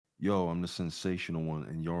Yo, I'm the sensational one,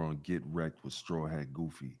 and you're on Get Wrecked with Straw Hat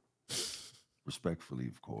Goofy. Respectfully,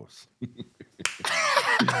 of course.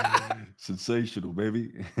 Sensational,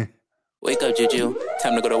 baby. Wake up, Juju.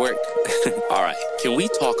 Time to go to work. All right, can we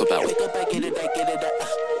talk about wake up, I get it, I get it,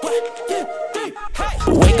 what? Hey.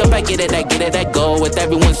 Wake up, I get it, I go with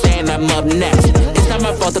everyone saying I'm up next. It's not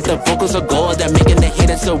my fault that the vocals are gold, that making the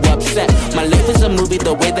haters so upset. My life is a movie,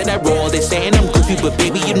 the way that I roll. They saying I'm goofy, but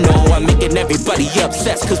baby, you know I'm making everybody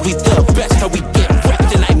obsessed. Cause we the best, how we get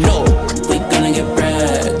wrecked, and I know we gonna get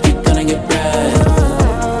wrecked, we gonna get wrecked.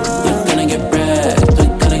 We gonna get wrecked, we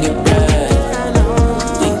gonna get wrecked.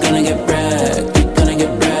 We gonna get wrecked, we gonna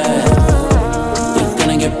get wrecked. We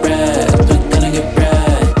gonna get wrecked, we gonna get wrecked.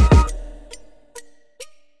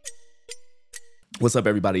 What's up,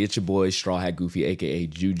 everybody? It's your boy, Straw Hat Goofy, aka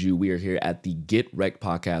Juju. We are here at the Get Wrecked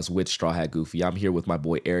podcast with Straw Hat Goofy. I'm here with my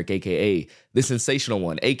boy Eric, aka the Sensational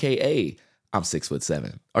One, aka I'm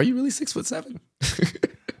 6'7". Are you really 6'7"?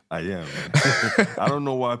 I am. I don't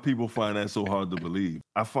know why people find that so hard to believe.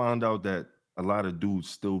 I found out that a lot of dudes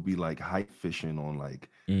still be like hype fishing on like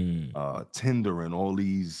Tinder and all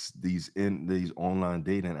these online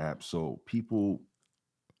dating apps. So people,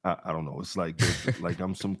 I don't know. It's like like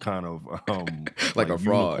I'm some kind of like a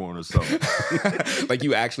fraud unicorn or something. Like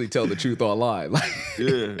you actually tell the truth online.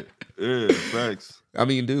 yeah, facts. I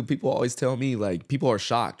mean, dude, people always tell me, like, people are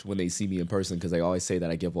shocked when they see me in person because they always say that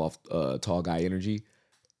I give off tall guy energy.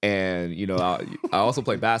 And, you know, I also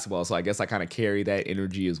play basketball, so I guess I kind of carry that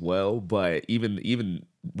energy as well. But even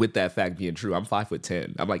with that fact being true, I'm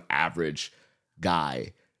 5'10". I'm like average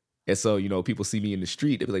guy. And so, you know, people see me in the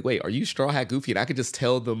street, they be like, wait, are you Straw Hat Goofy? And I could just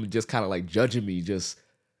tell them, just kind of like judging me, just,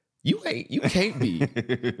 you can't be.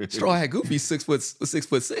 Straw Hat Goofy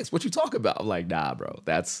 6'6". What you talking about? I'm like, nah, bro.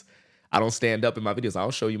 I don't stand up in my videos. I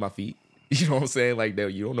don't show you my feet. You know what I'm saying? Like,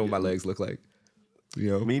 you don't know what my legs look like. You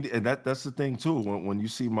know? I mean, and that's the thing too. When you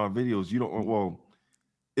see my videos, you don't. Well,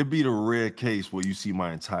 it'd be the rare case where you see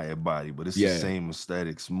my entire body, but it's the same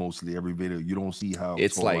aesthetics. Mostly every video, you don't see how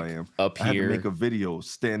it's tall like I am. Up I had here. to make a video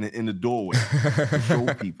standing in the doorway to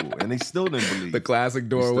show people, and they still didn't believe. The classic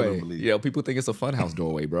doorway. You know, people think it's a funhouse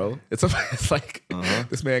doorway, bro. It's like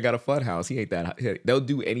this man got a funhouse. He ain't that. They'll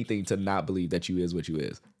do anything to not believe that you is what you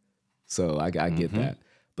is. So I get that.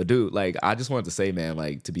 But dude, like, I just wanted to say, man,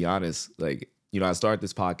 like, to be honest, like, you know, I started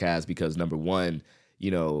this podcast because number one, you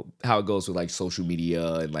know, how it goes with like social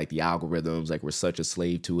media and like the algorithms, like we're such a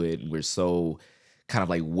slave to it and we're so kind of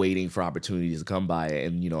like waiting for opportunities to come by.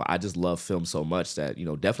 And, you know, I just love film so much that, you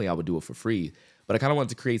know, definitely I would do it for free. But I kind of wanted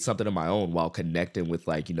to create something of my own while connecting with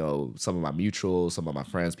like, you know, some of my mutuals, some of my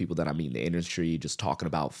friends, people that I meet in the industry, just talking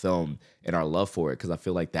about film and our love for it. Cause I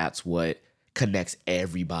feel like that's what connects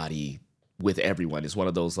everybody with everyone. It's one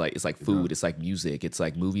of those, like, it's like food, it's like music, it's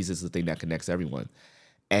like movies is the thing that connects everyone.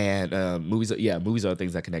 And movies are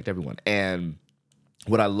things that connect everyone. And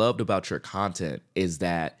what I loved about your content is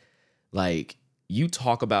that, like, you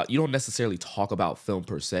don't necessarily talk about film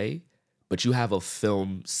per se, but you have a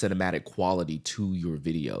film cinematic quality to your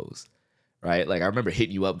videos, right? Like, I remember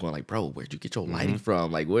hitting you up going like, bro, where'd you get your lighting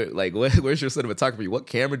from? Like, where's your cinematography? What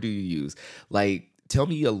camera do you use? Like, tell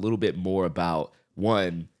me a little bit more about,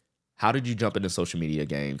 one, how did you jump into social media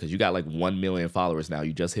game? Because you got like 1 million followers now.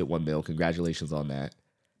 You just hit 1 mil. Congratulations on that.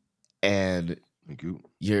 And Thank you.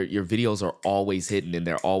 Your videos are always hitting and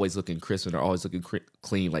they're always looking crisp and they're always looking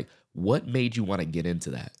clean. Like, what made you want to get into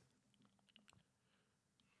that?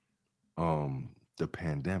 The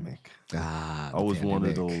pandemic. I I was one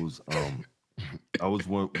of those. I was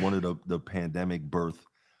one of the pandemic birth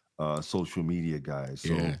social media guys.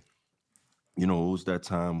 So you know, it was that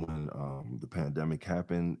time when the pandemic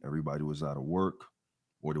happened. Everybody was out of work,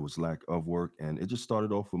 or there was lack of work, and it just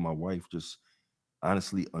started off with my wife just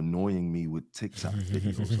honestly annoying me with TikTok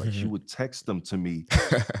videos. Like, she would text them to me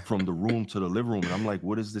from the room to the living room, and I'm like,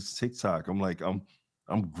 "What is this TikTok?" I'm like, I'm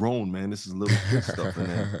grown, man. This is little kid stuff." And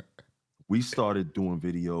then we started doing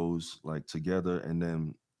videos like together, and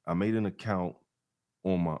then I made an account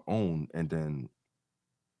on my own, and then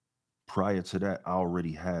prior to that, I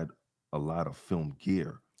already had a lot of film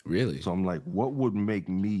gear. Really? So I'm like, what would make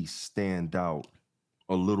me stand out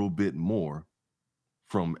a little bit more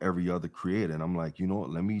from every other creator? And I'm like, you know what?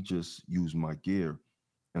 Let me just use my gear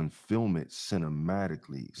and film it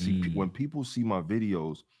cinematically. See, when people see my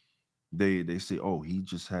videos, they say, "Oh, he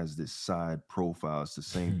just has this side profile. It's the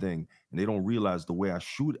same thing," and they don't realize the way I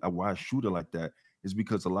shoot, why I shoot it like that is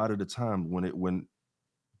because a lot of the time when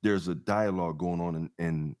there's a dialogue going on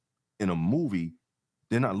in a movie,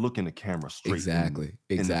 they're not looking the camera straight in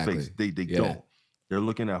the face. They don't. They're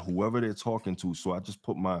looking at whoever they're talking to. So I just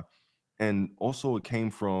put my, and also it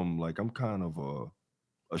came from like, I'm kind of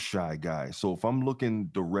a shy guy. So if I'm looking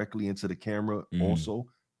directly into the camera, also,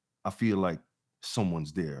 I feel like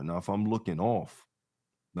someone's there. Now, if I'm looking off,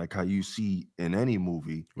 like how you see in any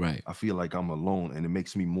movie, Right. I feel like I'm alone, and it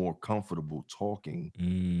makes me more comfortable talking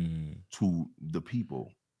to the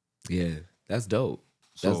people. Yeah, that's dope.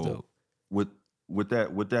 That's So dope. with with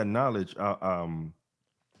that knowledge,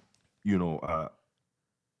 you know,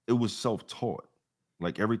 it was self-taught.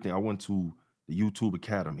 Like everything, I went to the YouTube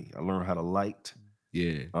Academy. I learned how to light.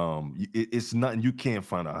 Yeah. It's nothing you can't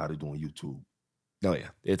find out how to do on YouTube. Oh yeah.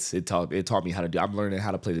 It taught me how to do. I'm learning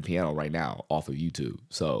how to play the piano right now off of YouTube.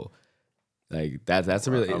 So like that's a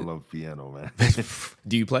I really. love piano, man.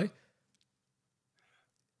 Do you play?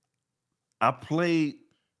 I play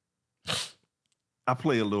I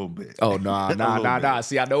play a little bit. Oh nah, A nah, little nah, bit. nah.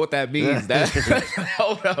 See, I know what that means. That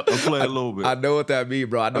hold up. I play a little bit. I know what that means,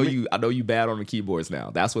 bro. I know mean, you. I know you bad on the keyboards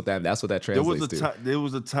now. That's what that translates to. There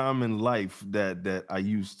was a time in life that I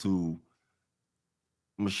used to.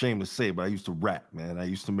 I'm ashamed to say, but I used to rap, man. I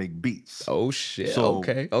used to make beats. Oh shit. So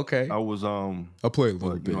Okay. Okay. I was I play a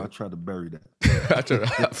little but bit. I tried to bury that. I try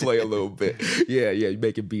to play a little bit. Yeah, yeah. You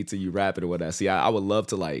making beats and you rapping and whatnot. See, I would love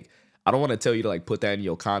to like. I don't want to tell you to like put that in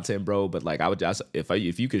your content, bro. But like, I would just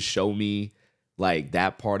if you could show me like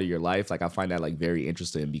that part of your life, like I find that like very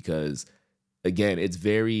interesting because again, it's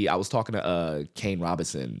very. I was talking to Kane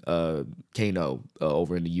Robinson, Kano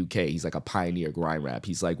over in the UK. He's like a pioneer grime rap.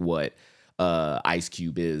 He's like what Ice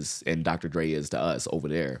Cube is and Dr. Dre is to us over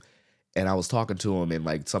there. And I was talking to him, and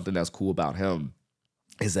like something that's cool about him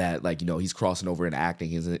is that like he's crossing over into acting.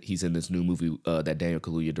 He's in this new movie that Daniel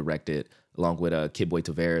Kaluuya directed along with Kid Boy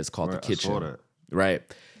Tavares called The Right, I saw Kitchen, that. right?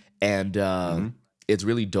 And Mhm. it's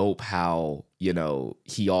really dope how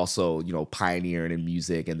he also pioneering in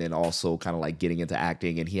music and then also kind of like getting into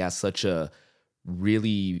acting, and he has such a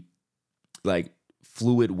really like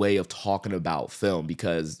fluid way of talking about film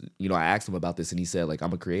because I asked him about this and he said like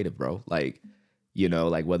I'm a creative, bro. Like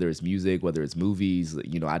like whether it's music, whether it's movies,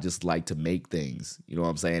 I just like to make things. You know what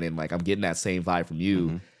I'm saying? And like I'm getting that same vibe from you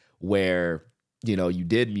Mhm. where you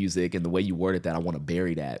did music and the way you worded that I want to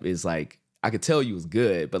bury that is like I could tell you was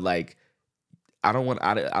good, but like I don't want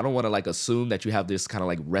to like assume that you have this kind of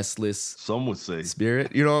like restless Some would say.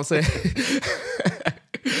 spirit. You know what I'm saying?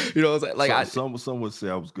 You know what I'm saying? Like Some would say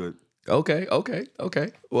I was good. Okay.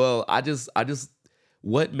 Well, I just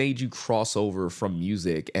what made you cross over from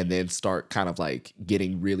music and then start kind of like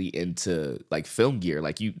getting really into like film gear?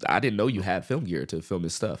 Like I didn't know you had film gear to film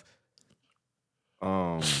this stuff.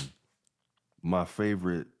 Um, my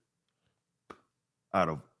favorite out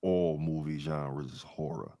of all movie genres is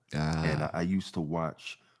horror, and I Ah, used to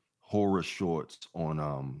watch horror shorts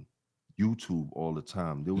on YouTube all the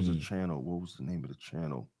time. There was a mhm. channel. What was the name of the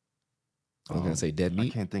channel? I was gonna say Dead I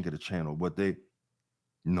Meat. can't think of the channel, but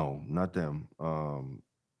no, not them.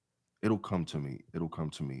 It'll come to me. It'll come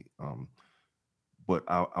to me. But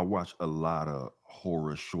I watch a lot of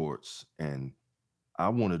horror shorts, and I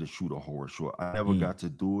wanted to shoot a horror short. I never Mm, got to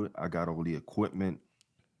do it. I got all the equipment,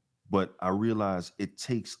 but I realized it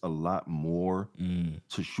takes a lot more mm.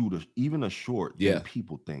 to shoot even a short than Yeah,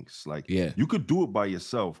 people thinks. Like yeah. you could do it by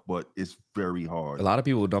yourself, but it's very A hard. lot of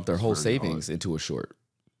people dump their It's whole very hard. savings into a short.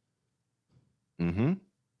 Hmm.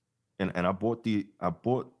 And I bought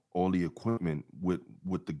all the equipment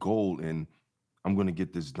with the goal, and I'm gonna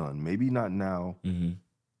get this done. Maybe not now, Hmm.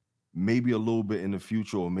 maybe a little bit in the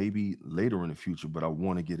future, or maybe later in the future. But I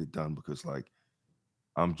want to get it done because like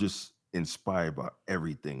I'm just inspired by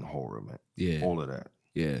everything horror, man. Yeah. All of that.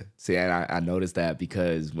 Yeah. See, and I noticed that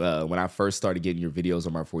because when I first started getting your videos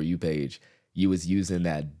on my For You page, you was using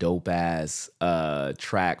that dope ass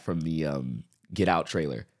track from the Get Out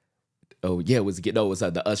trailer. Oh yeah, it was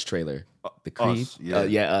the Us trailer. The creep. Us, yeah.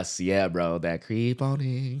 Yeah, Us. Yeah, bro. That creep on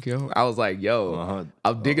in, girl. I was like, yo, Uh-huh.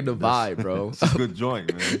 I'm digging the That's vibe, bro. it's a good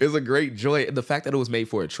joint, man. It's a great joy. And the fact that it was made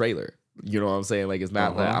for a trailer. You know what I'm saying? Like it's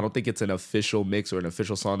not like Uh-huh. I don't think it's an official mix or an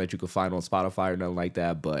official song that you could find on Spotify or nothing like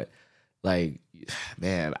that. But like,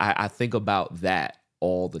 man, I think about that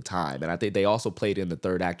all the time. And I think they also played in the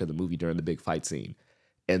third act of the movie during the big fight scene.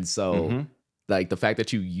 And so Hmm. like the fact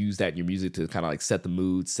that you use that in your music to kind of like set the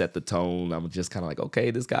mood, set the tone, I'm just kind of like,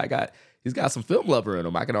 okay, this guy he's got some film lover in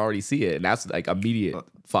him. I can already see it. And that's like immediate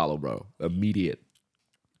follow, bro. Immediate.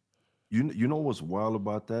 You know what's wild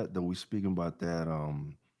about that? That we speaking about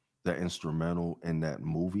that instrumental in that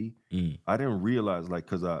movie. Mm. I didn't realize like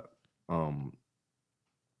because I um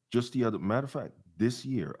just the other matter of fact, this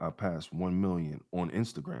year I passed 1 million on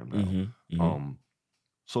Instagram now. Mm-hmm. Mm-hmm. Um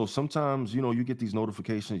so sometimes, you get these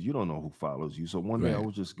notifications, you don't know who follows you. So one day I Right.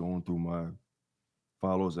 was just going through my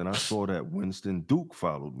follows and I saw that Winston Duke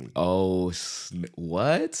followed me. Oh,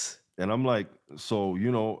 what? And I'm like, so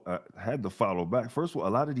I had to follow back. First of all, a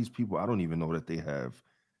lot of these people, I don't even know that they have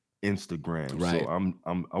Instagram. So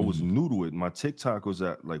Right. I was new to it. My TikTok was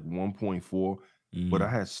at like 1.4, but I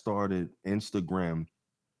Mm. had started Instagram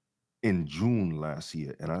in June last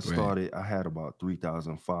year. And Right. I had about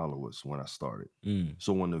 3,000 followers when I started. Mm.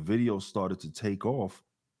 So when the video started to take off,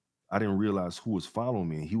 I didn't realize who was following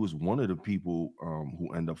me. And he was one of the people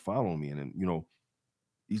who ended up following me. And then,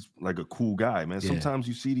 he's like a cool guy, man. Yeah. Sometimes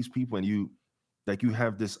you see these people and you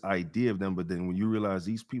have this idea of them, but then when you realize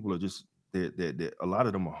these people are just they're a lot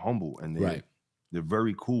of them are humble and Right. they're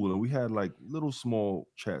very cool. And we had like little small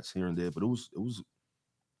chats here and there, but it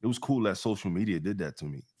was cool that social media did that to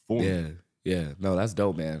me for me. Yeah. Yeah. No, that's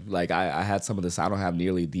dope, man. Like I had some of this. I don't have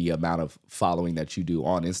nearly the amount of following that you do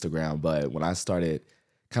on Instagram, but when I started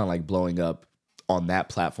kind of like blowing up on that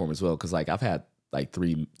platform as well, because like I've had like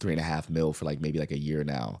 3.5 mil for like maybe like a year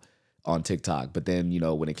now on TikTok. But then,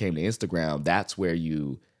 when it came to Instagram, that's where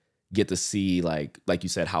you get to see like you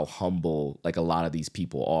said, how humble like a lot of these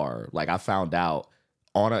people are. Like I found out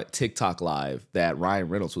on a TikTok live that Ryan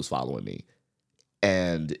Reynolds was following me.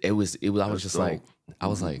 And I was That's just like, dope. I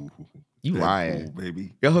was like, Ooh, you lying. Deadpool,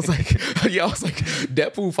 baby. I was like, yeah, I was like,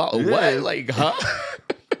 Deadpool follow Yeah, what? Like, huh?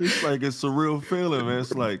 it's like it's a real feeling, man.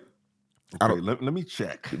 It's like, I okay, don't let me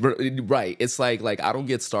check. right. It's like I don't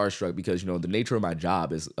get starstruck because the nature of my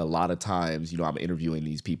job is a lot of times, I'm interviewing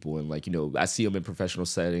these people and like, I see them in professional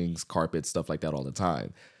settings, carpets, stuff like that all the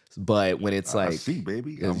time. But when it's I see, like,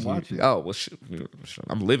 baby. I'm watching. oh well,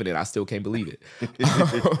 I'm living it. I still can't believe it.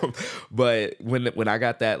 But when I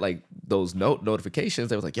got that like those notifications,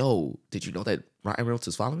 they was like, "Yo, did you know that Ryan Reynolds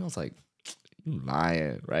is following me?" I was like, "You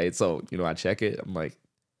lying, right?" So I check it. I'm like,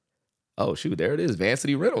 "Oh shoot, there it is,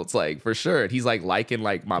 Vancity Reynolds, like for sure." And he's like liking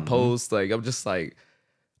like my Hmm. posts. Like I'm just like,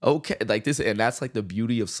 okay, like this, and that's like the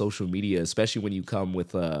beauty of social media, especially when you come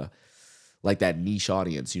with like that niche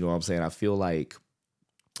audience. You know what I'm saying? I feel like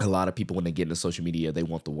a lot of people when they get into social media, they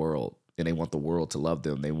want the world and they want the world to love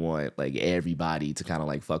them. They want like everybody to kind of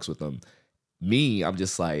like fucks with them. Me, I'm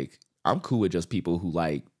just like, I'm cool with just people who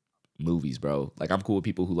like movies, bro. Like I'm cool with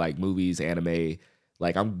people who like movies, anime.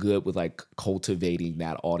 Like I'm good with like cultivating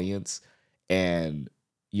that audience. And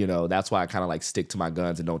that's why I kind of like stick to my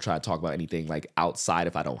guns and don't try to talk about anything like outside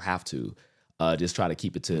if I don't have to. Just try to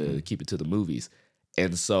keep it to the movies.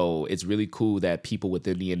 And so it's really cool that people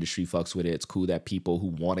within the industry fucks with it. It's cool that people who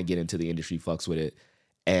want to get into the industry fucks with it.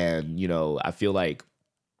 And I feel like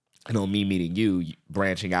me meeting you,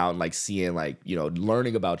 branching out and like seeing like,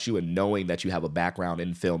 learning about you and knowing that you have a background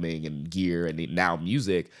in filming and gear and now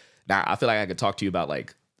music. Now I feel like I could talk to you about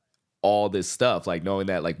like all this stuff, like knowing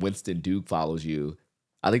that like Winston Duke follows you.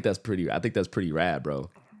 I think that's pretty rad, bro.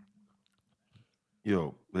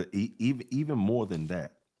 Yo, but even more than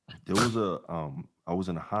that, there was I was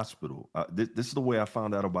in a hospital. This is the way I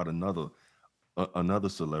found out about another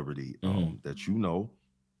celebrity Mm-hmm. that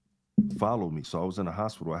followed me. So I was in a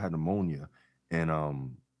hospital. I had pneumonia, and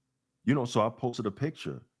so I posted a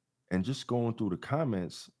picture, and just going through the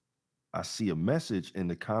comments, I see a message in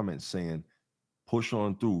the comments saying, "Push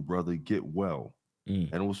on through, brother. Get well."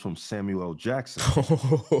 Mm. And it was from Samuel L. Jackson.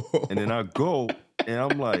 And then I go and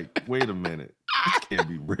I'm like, wait a minute, this can't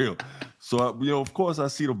be real. So of course I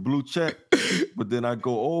see the blue check, but then I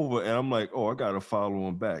go over and I'm like, oh, I gotta follow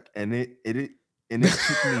him back. And it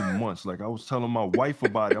took me months. Like I was telling my wife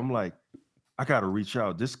about it. I'm like, I gotta reach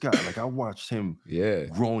out. This guy, like I watched him Yeah.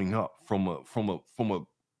 growing up from a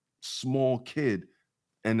small kid,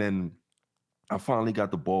 and then I finally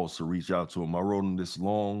got the balls to reach out to him. I wrote him this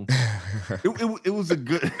long. It was a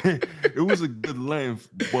good it was a good length,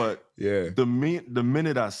 but Yeah. the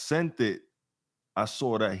minute I sent it, I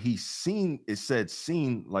saw that it said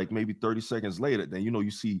seen like maybe 30 seconds later. Then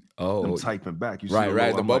you see them Oh, typing back. You see the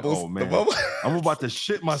right. low. The I'm like, bubbles. oh The man, bubble. I'm about to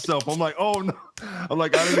shit myself. I'm like, oh no. I'm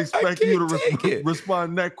like, I didn't I expect you to can't take it.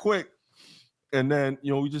 respond that quick. And then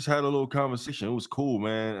we just had a little conversation. It was cool,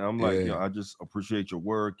 man. And I'm like, Yeah. I just appreciate your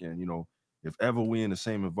work, and if ever we in the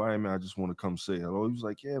same environment, I just want to come say hello. He was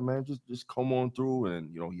like, yeah, man, just come on through. And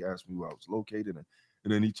he asked me where I was located,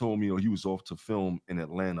 and then he told me he was off to film in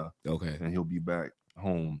Atlanta, Okay. and he'll be back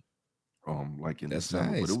home like in That's December.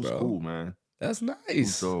 But it nice, was bro. cool, man. That's It was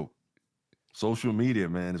nice. dope. Social media,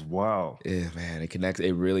 man, is wild. Yeah, man,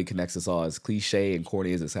 it really connects us all. As cliche and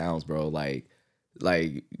corny as it sounds, bro. Like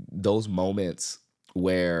those moments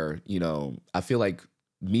where, I feel like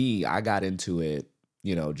I got into it,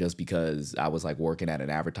 just because I was like working at an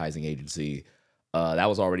advertising agency. That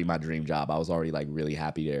was already my dream job. I was already like really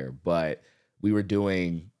happy there. But we were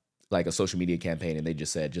doing like a social media campaign and they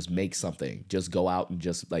just said, just make something. Just go out and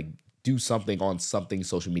just like do something on something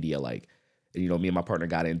social media like. And, me and my partner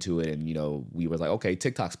got into it, and, we were like, okay,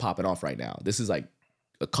 TikTok's popping off right now. This is like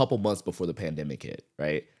a couple months before the pandemic hit,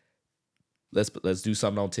 right? Let's do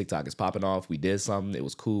something on TikTok. It's popping off. We did something. It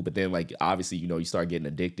was cool. But then, like, obviously, you start getting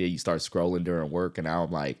addicted. You start scrolling during work. And now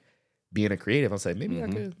I'm like, being a creative, I said, maybe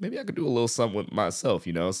I could do a little something with myself,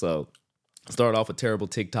 So I started off with terrible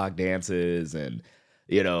TikTok dances and,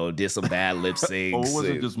 did some bad lip syncs. Oh, it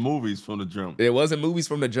wasn't just movies from the jump. It wasn't movies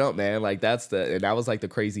from the jump, man. Like and that was like the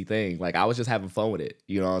crazy thing. Like I was just having fun with it.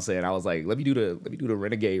 You know what I'm saying? I was like, let me do the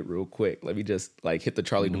Renegade real quick. Let me just like hit the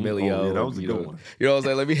Charlie D'Amelio. Oh, yeah, that was a good one. You know what I'm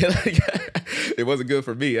saying? Let me hit it wasn't good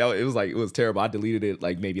for me. It was terrible. I deleted it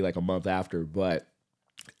like maybe like a month after. But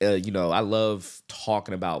I love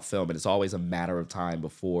talking about film, and it's always a matter of time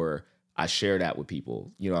before I share that with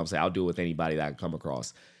people. You know what I'm saying? I'll do it with anybody that I come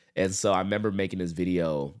across. And so I remember making this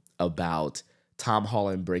video about Tom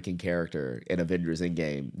Holland breaking character in Avengers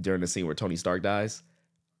Endgame during the scene where Tony Stark dies.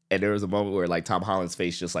 And there was a moment where like Tom Holland's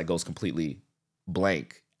face just like goes completely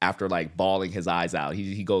blank after like bawling his eyes out.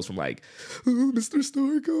 He goes from like, oh, Mr.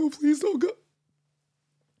 Stark, oh, please don't go.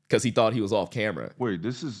 Because he thought he was off camera. Wait,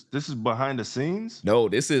 this is behind the scenes? No,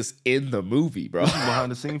 this is in the movie, bro. This is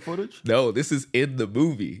behind the scene footage? No, this is in the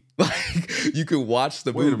movie. Like you can watch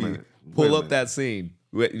the movie, pull up that scene.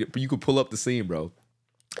 You could pull up the scene, bro.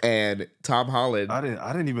 And Tom Holland, I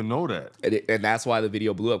didn't even know that. And that's why the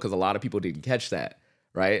video blew up, because a lot of people didn't catch that,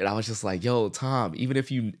 right? And I was just like, yo, Tom, even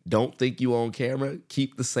if you don't think you on camera,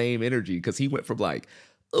 keep the same energy, because he went from like,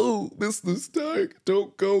 oh, Mr. Stark,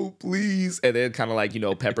 don't go, please. And then kind of like,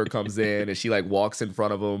 Pepper comes in and she like walks in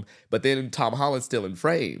front of him, but then Tom Holland's still in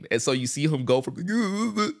frame. And so you see him go from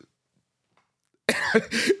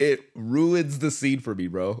it ruins the scene for me,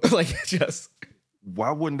 bro. Like it just...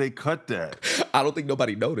 Why wouldn't they cut that? I don't think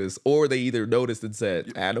nobody noticed, or they either noticed and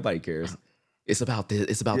said, nobody cares. It's about this.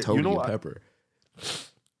 It's about Tony and Pepper.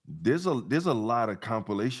 There's a lot of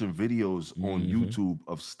compilation videos on YouTube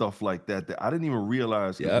of stuff like that I didn't even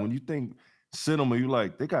realize. When you think cinema, you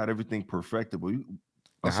like, they got everything perfected, but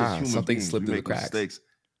us as human something beings, slipped we through the make cracks. mistakes.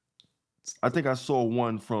 I think I saw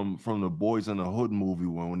one from the Boys in the Hood movie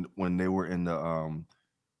when they were in the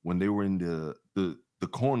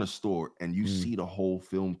corner store, and you see the whole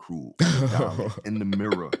film crew in the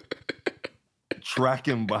mirror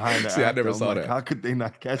tracking behind the actor. I never saw that. How could they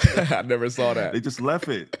not catch it? I never saw that. They just left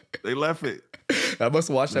it. They left it. I must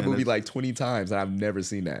have watched that movie like 20 times, and I've never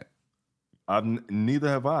seen that. Neither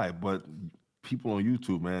have I, but people on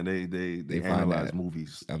YouTube, man, they analyze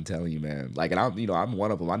movies. I'm telling you, man. Like, and I'm one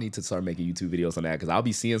of them. I need to start making YouTube videos on that, because I'll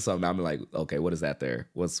be seeing something. I'm like, okay, what is that there?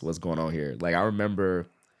 What's going on here? Like, I remember...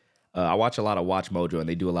 I watch a lot of Watch Mojo, and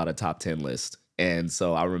they do a lot of top 10 lists. And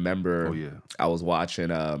so I remember I was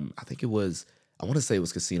watching, I want to say it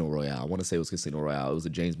was Casino Royale. It was a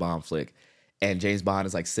James Bond flick. And James Bond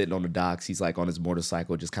is like sitting on the docks. He's like on his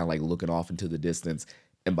motorcycle, just kind of like looking off into the distance.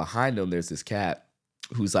 And behind him, there's this cat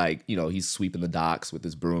who's like, he's sweeping the docks with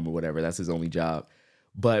his broom or whatever. That's his only job.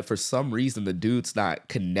 But for some reason, the dude's not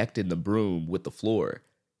connecting the broom with the floor.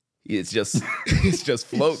 It's just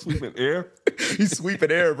floating. Sweeping air? He's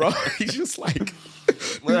sweeping air, bro. He's just like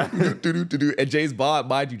and James Bond,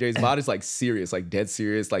 mind you, James Bond is like serious, like dead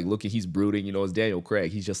serious, like looking, he's brooding, it's Daniel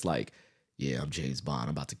Craig. He's just like, yeah, I'm James Bond. I'm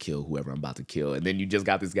about to kill whoever I'm about to kill. And then you just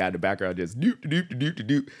got this guy in the background just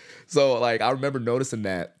doop. So like I remember noticing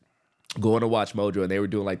that, going to Watch Mojo, and they were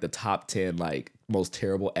doing like the top 10 like most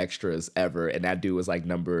terrible extras ever. And that dude was like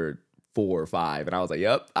number 4 or 5. And I was like,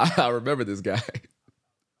 yep, I remember this guy.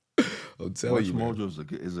 I'm telling you, Watch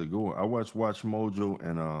Mojo is a good one. I watch Mojo,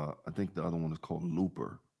 and I think the other one is called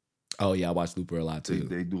Looper. Oh yeah, I watch Looper a lot too.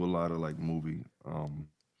 They do a lot of like movie.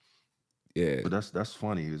 Yeah, but that's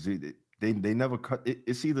funny. Is they never cut it?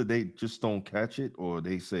 It's either they just don't catch it, or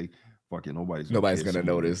they say, "Fuck it, nobody's gonna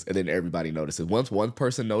notice," and then everybody notices. Once one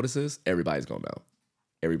person notices, everybody's gonna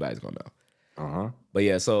know. But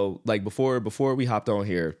yeah, so like before we hopped on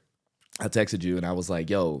here, I texted you and I was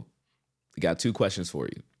like, "Yo, we got 2 questions for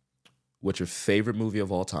you. What's your favorite movie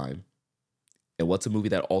of all time? And what's a movie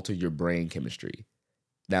that altered your brain chemistry?"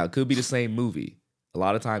 Now, it could be the same movie. A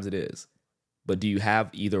lot of times it is. But do you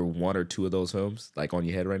have either one or 2 of those films like on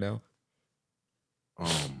your head right now?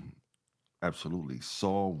 Absolutely.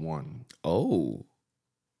 Saw 1. Oh.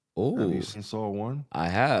 Have you seen Saw 1? I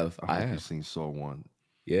have. I have seen Saw 1.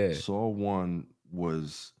 Yeah. Saw 1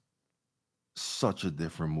 was such a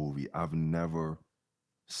different movie. I've never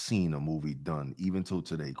seen a movie done, even till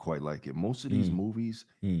today, quite like it. Most of these movies,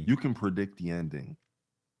 you can predict the ending.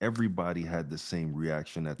 Everybody had the same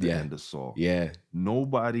reaction at the end of Saw. Yeah.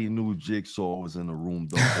 Nobody knew Jigsaw was in the room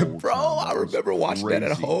the whole Bro, time. I remember watching that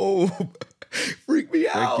at home. Freak me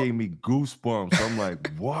out. That gave me goosebumps. I'm like,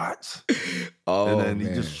 what? And Oh then he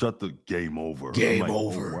just man, shut the game over. I'm game like, oh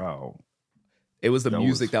over. wow. It was the That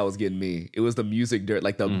music was that was getting me. It was the music,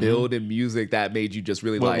 like the build and music that made you just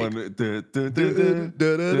really when like.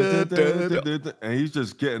 and he's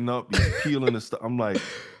just getting up, he's peeling and stuff. I'm like,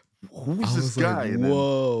 who's I this was like, guy? And then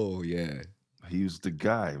whoa, yeah. he was the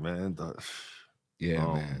guy, man. Yeah,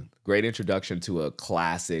 man. Great introduction to a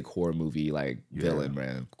classic horror movie like villain,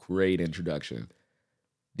 man. Great introduction.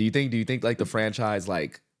 Do you think like the franchise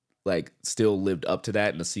like still lived up to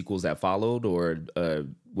that in the sequels that followed, or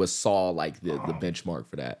was Saw like the benchmark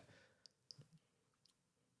for that?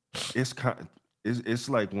 It's kind it's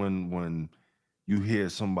like when you hear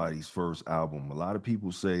somebody's first album. A lot of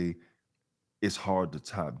people say it's hard to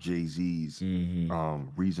top Jay-Z's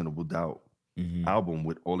Reasonable Doubt album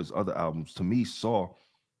with all his other albums. To me, Saw,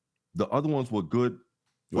 the other ones were good,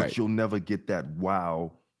 but Right. you'll never get that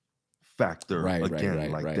wow factor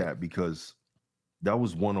again like Right. that, because that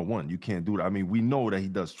was 101. You can't do it. I mean, we know that he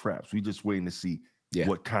does traps. We just waiting to see Yeah.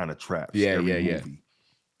 what kind of traps Yeah, every yeah. movie.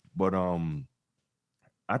 But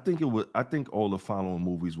I think all the following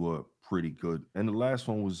movies were pretty good, and the last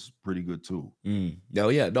one was pretty good too. No,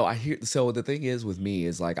 yeah, no, I hear. So the thing is with me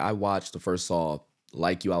is like I watched the first Saw,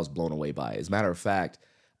 like you, I was blown away by it. As a matter of fact,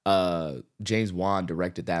 James Wan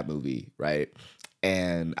directed that movie, right?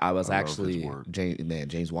 And I was I love his actually work.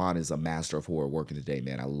 James Wan is a master of horror working today,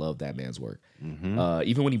 man. I love that man's work. Mm-hmm.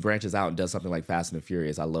 Even when he branches out and does something like Fast and the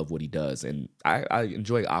Furious, I love what he does, and I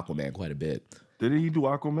enjoy Aquaman quite a bit. Did he do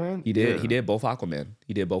Aquaman? He did. He did both Aquaman.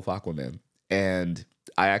 He did both Aquaman, and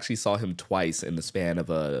I actually saw him twice in the span of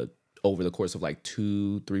over the course of like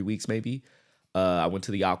 2-3 weeks, maybe. I went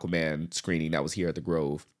to the Aquaman screening that was here at the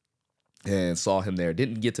Grove, and saw him there.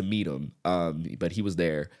 Didn't get to meet him, but he was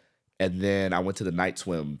there. And then I went to the Night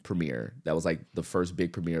Swim premiere. That was like the first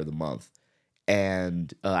big premiere of the month.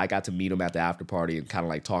 And I got to meet him at the after party and kind of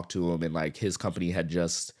like talk to him. And like his company had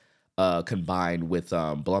just combined with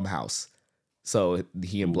Blumhouse. So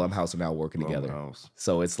he and Blumhouse are now working together.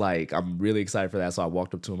 So it's like, I'm really excited for that. So I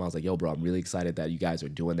walked up to him. I was like, yo, bro, I'm really excited that you guys are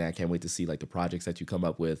doing that. Can't wait to see like the projects that you come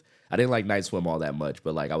up with. I didn't like Night Swim all that much,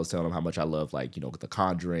 but like I was telling him how much I love like, you know, The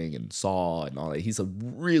Conjuring and Saw and all that. He's a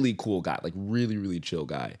really cool guy, like really, really chill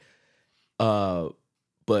guy.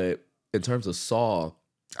 But in terms of Saw,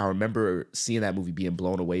 I remember seeing that movie, being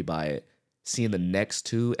blown away by it, seeing the next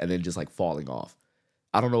two, and then just like falling off.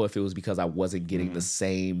 I don't know if it was because I wasn't getting the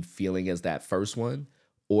same feeling as that first one,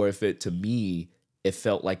 or if it, to me, it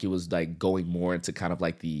felt like it was like going more into kind of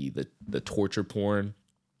like the torture porn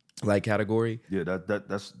like category. Yeah,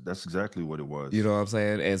 that's exactly what it was. You know what I'm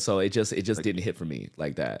saying? And so it just like, didn't hit for me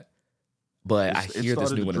like that. But I hear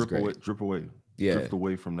this new one is great. Drift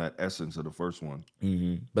away from that essence of the first one.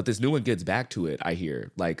 Mm-hmm. But this new one gets back to it. I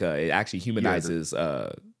hear like it actually humanizes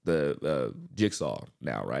the Jigsaw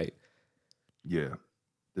now, right? Yeah,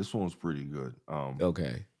 this one's pretty good.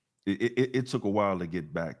 Okay. It took a while to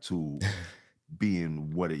get back to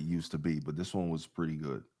being what it used to be, but this one was pretty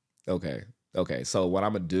good. Okay. So what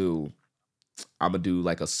I'm gonna do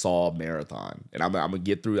like a Saw marathon, and I'm gonna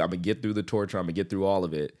get through the torture. I'm gonna get through all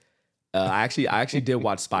of it. I actually did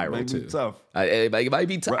watch Spiral too. Tough. It might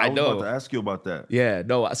be tough. Right, I know. I was about to ask you about that. Yeah,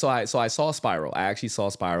 no. So I saw Spiral. I actually saw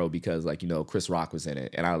Spiral because like, you know, Chris Rock was in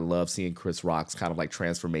it, and I love seeing Chris Rock's kind of like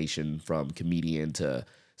transformation from comedian to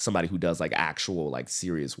somebody who does like actual like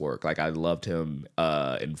serious work. Like I loved him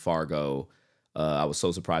in Fargo. I was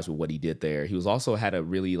so surprised with what he did there. He was also had a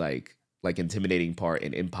really like intimidating part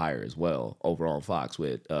in Empire as well over on Fox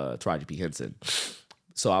with Taraji P. Henson.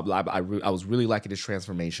 So I was really liking his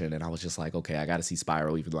transformation, and I was just like, okay, I got to see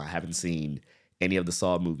Spiral, even though I haven't seen any of the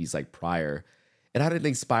Saw movies like prior. And I didn't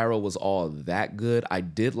think Spiral was all that good. I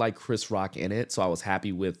did like Chris Rock in it, so I was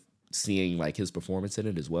happy with seeing like his performance in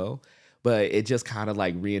it as well. But it just kind of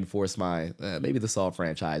like reinforced my maybe the Saw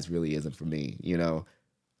franchise really isn't for me, you know?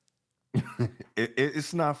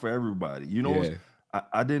 It's not for everybody. You know,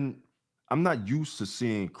 Yeah. I'm not used to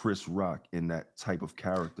seeing Chris Rock in that type of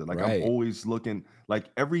character. Like Right. I'm always looking, like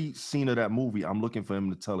every scene of that movie, I'm looking for him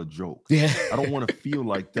to tell a joke. Yeah. I don't want to feel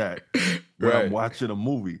like that when I'm watching a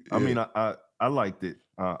movie. I mean, I liked it.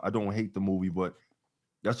 I don't hate the movie, but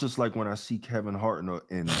that's just like when I see Kevin Hart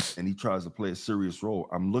and he tries to play a serious role.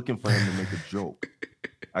 I'm looking for him to make a joke.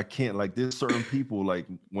 I can't, like, there's certain people, like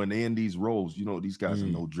when they're in these roles, you know, these guys are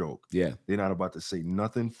no joke. Yeah. They're not about to say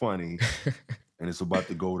nothing funny. And it's about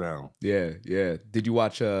to go down. Yeah. Did you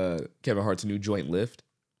watch Kevin Hart's new joint Lift?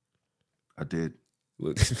 I did.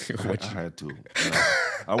 I had to.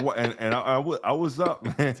 I was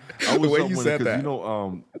up, man. I was way up you when said that. You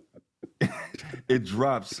know, it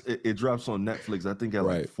drops on Netflix. I think at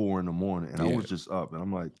like 4 a.m, and I was just up, and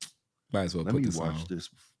I'm like, might as well let put me this watch on. this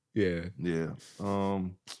Yeah. Yeah.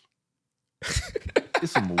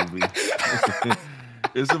 It's a movie.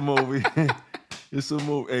 It's a movie. It's a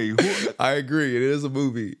movie. Hey, I agree. It is a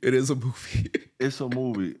movie. It is a movie. it's a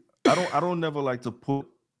movie. I don't never like to put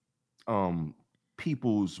um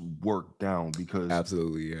people's work down because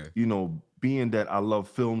Absolutely, yeah. being that I love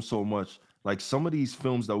film so much, like some of these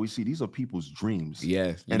films that we see, these are people's dreams. Yeah, you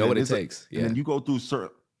And know then what it there's a, takes. and Yeah. then you go through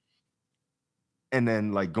certain, and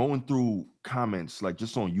then like going through comments like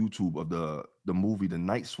just on YouTube of the movie The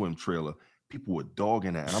Night Swim trailer, people were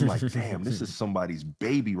dogging that, and I'm like, damn, this is somebody's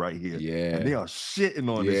baby right here, and Yeah. they are shitting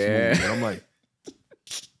on this Yeah. movie, and I'm like,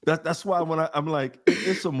 that's why when I'm like,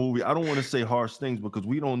 it's a movie. I don't want to say harsh things because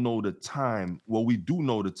we don't know the time. Well, we do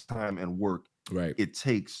know the time and work Right. it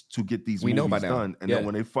takes to get these We know by movies now. done, and Yeah. then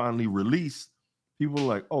when they finally release, people are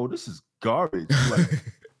like, oh, this is garbage. I'm like,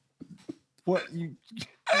 what you?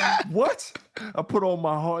 What? I put all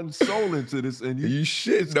my heart and soul into this, and You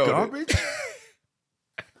shit it's on garbage.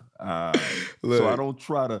 So I don't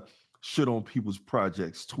try to shit on people's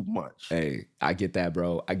projects too much. Hey, I get that,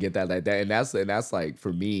 bro. I get that like that. And that's like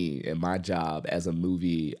for me and my job as a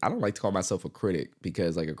movie, I don't like to call myself a critic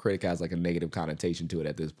because like a critic has like a negative connotation to it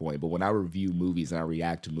at this point. But when I review movies and I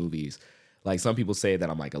react to movies, like some people say that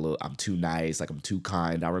I'm like I'm too nice, like I'm too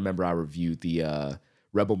kind. I remember I reviewed the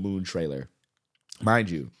Rebel Moon trailer. Mind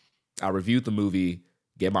you, I reviewed the movie,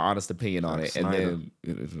 gave my honest opinion on Zack it, and Snyder.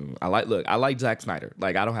 then I like Zack Snyder.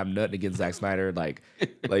 Like I don't have nothing against Zack Snyder. Like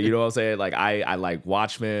you know what I'm saying? Like I like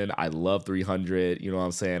Watchmen. I love 300. You know what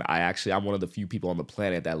I'm saying? I'm one of the few people on the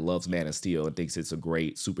planet that loves Man of Steel and thinks it's a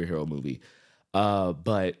great superhero movie.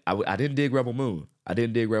 But I didn't dig Rebel Moon. I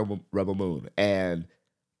didn't dig Rebel Moon. And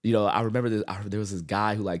I remember there was this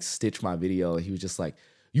guy who like stitched my video, and he was just like,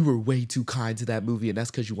 "You were way too kind to that movie, and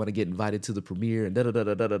that's because you want to get invited to the premiere." And da da da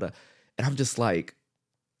da da da. And I'm just like,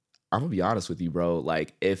 I'm gonna be honest with you, bro.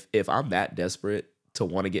 Like, if I'm that desperate to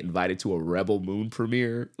want to get invited to a Rebel Moon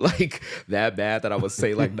premiere, like that bad that I would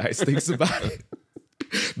say like nice things about it,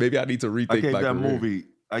 maybe I need to rethink my career.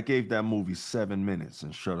 I gave that movie 7 minutes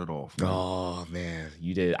and shut it off, man. Oh man,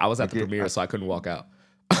 you did. I was at the premiere, so I couldn't walk out.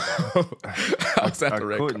 I was at I the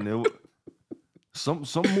red couldn't. carpet. Some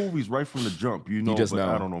movies right from the jump, You just but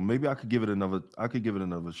know. I don't know. Maybe I could give it another. I could give it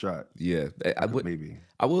another shot. Yeah, Maybe.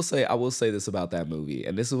 I will say this about that movie,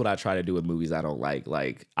 and this is what I try to do with movies I don't like.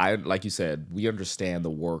 Like you said, we understand the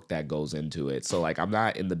work that goes into it. So like, I'm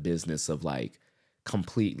not in the business of like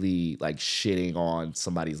completely like shitting on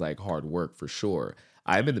somebody's like hard work for sure.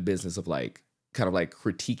 I'm in the business of like kind of like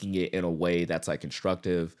critiquing it in a way that's like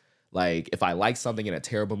constructive. Like if I like something in a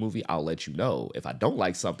terrible movie, I'll let you know. If I don't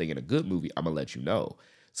like something in a good movie, I'm gonna let you know.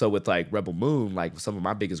 So with like Rebel Moon, like some of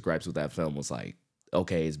my biggest gripes with that film was like,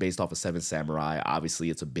 okay, it's based off of Seven Samurai. Obviously,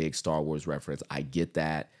 it's a big Star Wars reference. I get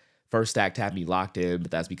that. First act had me locked in, but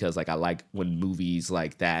that's because like I like when movies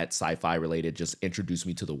like that, sci-fi related, just introduce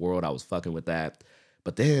me to the world. I was fucking with that.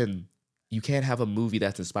 But then you can't have a movie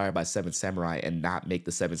that's inspired by Seven Samurai and not make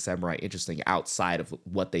the Seven Samurai interesting outside of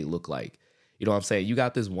what they look like. You know what I'm saying? You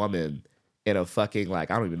got this woman in a fucking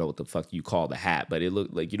like, I don't even know what the fuck you call the hat, but it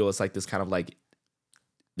looked like, it's like this kind of like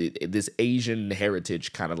this Asian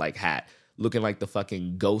heritage kind of like hat, looking like the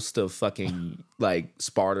fucking ghost of fucking like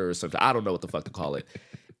Sparta or something. I don't know what the fuck to call it.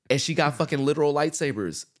 And she got fucking literal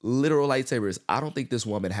lightsabers. Literal lightsabers. I don't think this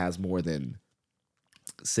woman has more than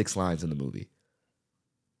 6 lines in the movie.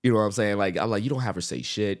 You know what I'm saying? Like, I'm like, you don't have her say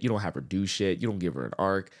shit. You don't have her do shit. You don't give her an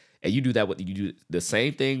arc. And you do the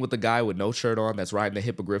same thing with the guy with no shirt on that's riding the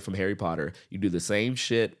hippogriff from Harry Potter. You do the same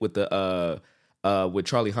shit with with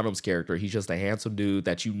Charlie Hunnam's character. He's just a handsome dude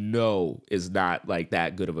that is not like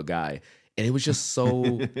that good of a guy. And it was just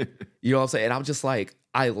so, you know what I'm saying? And I'm just like,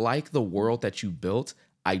 I like the world that you built.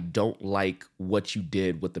 I don't like what you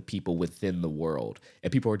did with the people within the world.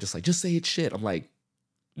 And people are just like, just say it's shit. I'm like,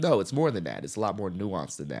 no, it's more than that. It's a lot more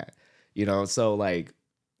nuanced than that. So like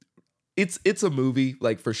it's a movie,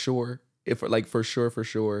 like for sure. If like for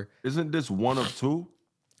sure. Isn't this one of two?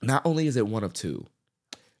 Not only is it one of two,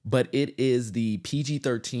 but it is the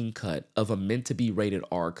PG-13 cut of a meant to be rated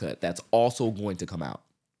R cut that's also going to come out.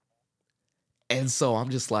 And so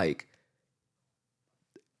I'm just like,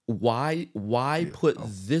 why put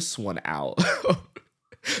this one out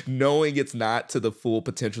knowing it's not to the full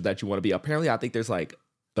potential that you want to be? Apparently, I think there's like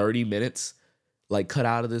 30 minutes like cut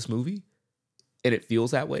out of this movie, and it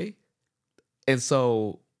feels that way. And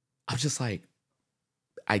so I'm just like,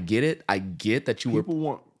 I get it. I get that you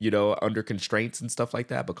were under constraints and stuff like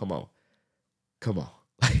that, but come on.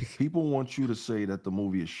 People want you to say that the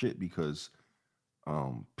movie is shit because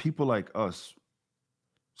people like us,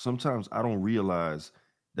 sometimes I don't realize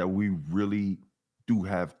that we really do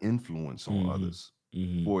have influence on others.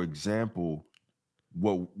 For example,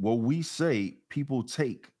 what we say, people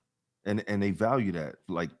take and they value that,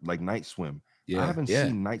 like Night Swim. I Yeah, haven't yeah.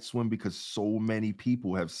 seen Night Swim because so many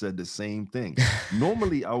people have said the same thing.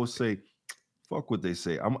 Normally, I would say, fuck what they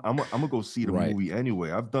say. I'm gonna go see the Right, movie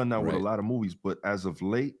anyway. I've done that with a right. lot of movies, but as of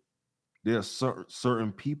late, there are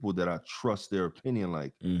certain people that I trust their opinion.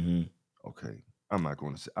 Like, Mm-hmm. okay, I'm not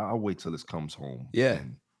going to say. I'll wait till this comes home Yeah,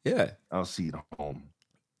 and yeah. I'll see it home.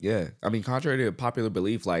 Yeah. I mean, contrary to popular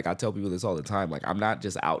belief, like I tell people this all the time, like I'm not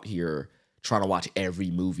just out here trying to watch every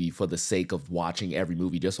movie for the sake of watching every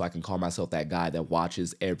movie just so I can call myself that guy that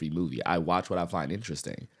watches every movie. I watch what I find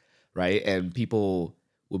interesting, right? And people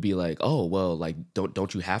will be like, "Oh, well, like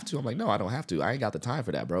don't you have to?" I'm like, "No, I don't have to. I ain't got the time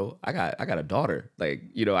for that, bro. I got a daughter. Like,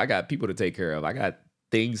 I got people to take care of. I got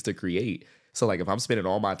things to create." So like if I'm spending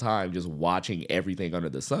all my time just watching everything under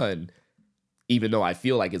the sun, even though I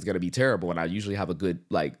feel like it's gonna be terrible and I usually have a good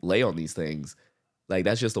like lay on these things, like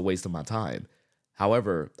that's just a waste of my time.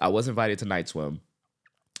 However, I was invited to Night Swim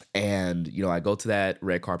and I go to that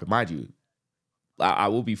red carpet. Mind you, I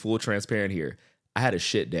will be full transparent here. I had a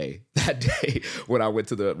shit day that day when I went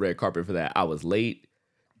to the red carpet for that. I was late.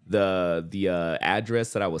 The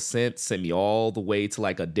address that I was sent me all the way to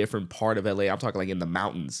like a different part of LA. I'm talking like in the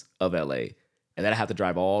mountains of LA. And then I have to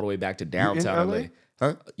drive all the way back to You in downtown LA? LA.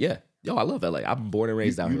 Huh? Yeah. Yo, I love LA. I'm born and You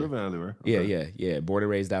raised out you here. live in LA, right? Yeah, Okay. yeah, yeah. Born and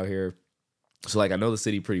raised out here. So like I know the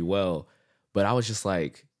city pretty well, but I was just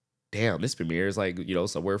like, damn, this premiere is like,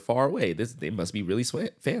 somewhere far away. It must be really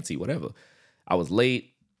fancy, whatever. I was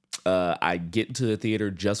late. I get into the theater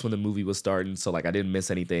just when the movie was starting, so like I didn't miss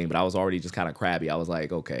anything, but I was already just kind of crabby. I was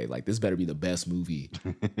like, okay, like this better be the best movie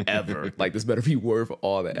ever. Like this better be worth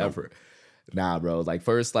all the Nope. effort. Nah, bro. Like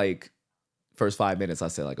first 5 minutes, I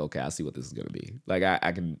said like, okay, I see what this is gonna be. Like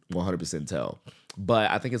I can 100% tell.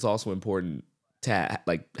 But I think it's also important to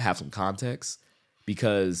like have some context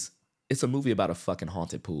because it's a movie about a fucking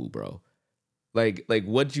haunted pool, bro. Like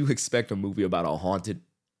what do you expect a movie about a haunted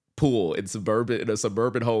pool in a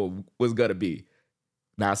suburban home was gonna be?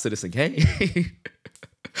 Not Citizen Kane.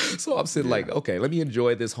 So I'm sitting Yeah. like, okay, let me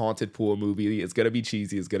enjoy this haunted pool movie. It's gonna be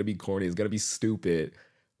cheesy, it's gonna be corny, it's gonna be stupid.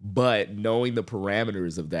 But knowing the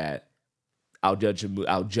parameters of that, I'll judge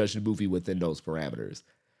the movie within those parameters,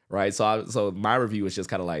 right? So my review is just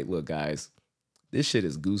kind of like, look, guys, this shit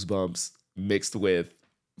is Goosebumps mixed with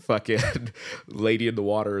fucking Lady in the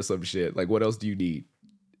Water or some shit. Like, what else do you need?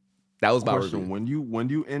 That was my Question: review. When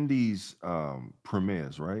you in these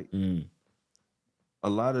premieres, right? Mm, A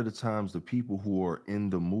lot of the times, the people who are in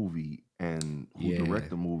the movie and who yeah, direct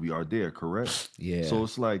the movie are there, correct? yeah. So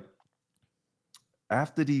it's like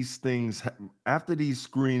after these things, after these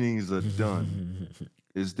screenings are done,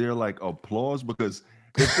 is there like applause? Because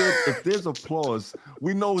if there's applause,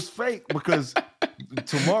 we know it's fake because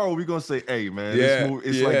tomorrow we're gonna say, hey man, this Yeah, movie,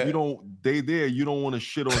 it's like yeah, you don't they there, you don't want to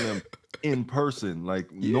shit on them in person.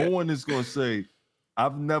 Like no yeah. one is gonna say,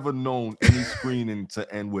 I've never known any screening to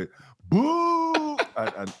end with boo.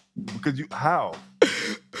 Because you how?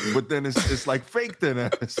 But then it's like fake then.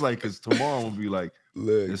 It's like it's tomorrow will be like,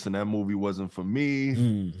 Look. listen, that movie wasn't for me. Like,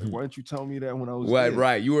 Mhm. why didn't you tell me that when I was Right, there?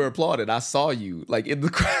 right. You were applauded. I saw you like in the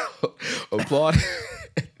crowd applauding.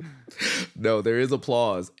 No, there is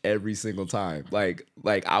applause every single time. Like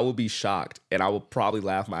I will be shocked and I will probably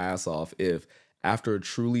laugh my ass off if after a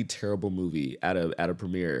truly terrible movie at a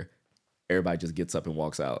premiere, everybody just gets up and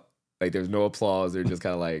walks out. Like there's no applause. They're just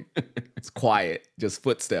kind of like it's quiet, just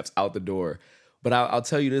footsteps out the door. But I'll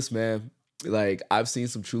tell you this, man. Like I've seen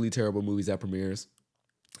some truly terrible movies at premieres,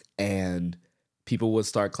 and people would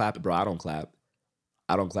start clapping. Bro, I don't clap.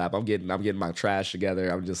 I don't clap. I'm getting my trash together.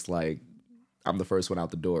 I'm just like I'm the first one out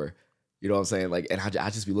the door. You know what I'm saying? Like, and I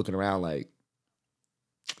just be looking around like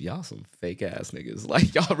y'all some fake ass niggas.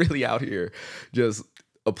 Like y'all really out here just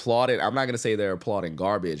applauding. I'm not gonna say they're applauding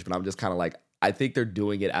garbage, but I'm just kind of like I think they're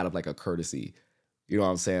doing it out of like a courtesy. You know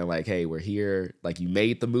what I'm saying? Like, hey, we're here. Like, you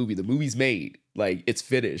made the movie. The movie's made. Like, it's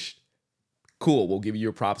finished. Cool. We'll give you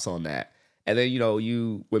your props on that. And then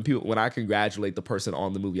when I congratulate the person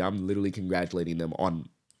on the movie, I'm literally congratulating them on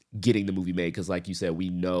getting the movie made because, like you said, we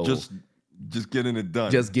know Just getting it done.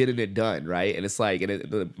 just getting it done, right? And it's like,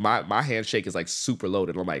 my handshake is like super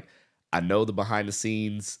loaded. I'm like, I know the behind the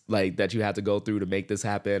scenes like that you had to go through to make this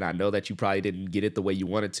happen. I know that you probably didn't get it the way you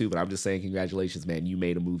wanted to, but I'm just saying, congratulations, man. You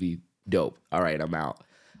made a movie. Dope. All right, I'm out.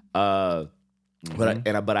 Uh,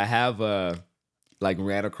 but I have like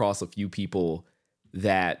ran across a few people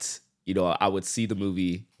that I would see the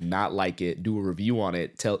movie, not like it, do a review on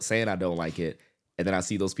it, saying I don't like it, and then I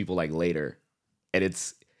see those people like later, and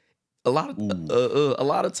a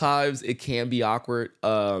lot of times it can be awkward.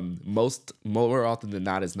 More often than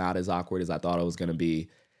not, it's not as awkward as I thought it was gonna be.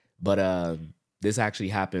 But this actually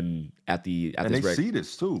happened at and this they see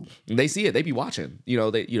this too. and they see it. They be watching.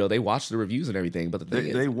 They watch the reviews and everything. But the thing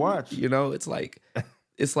is, They watch. it's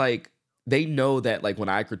like they know that like when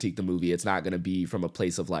I critique the movie, it's not gonna be from a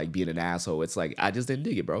place of like being an asshole. It's like I just didn't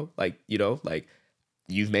dig it, bro. Like like.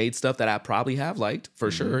 You've made stuff that I probably have liked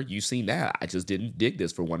for sure. You've seen that. I just didn't dig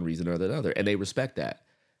this for one reason or the other, and they respect that.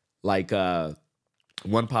 Like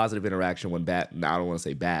one positive interaction, one bad. I don't want to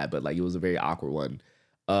say bad, but like it was a very awkward one.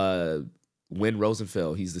 Win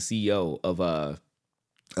Rosenfeld, he's the CEO of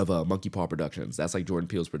Monkey Paw Productions. That's like Jordan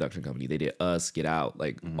Peele's production company. They did Us, Get Out,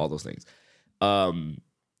 like all those things. I'm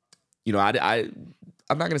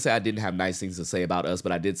not gonna say I didn't have nice things to say about Us,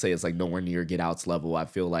 but I did say it's like nowhere near Get Out's level. I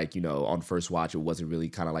feel like on first watch it wasn't really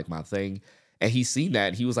kind of like my thing, and he's seen that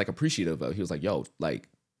and he was like appreciative of it. He was like, "Yo, like,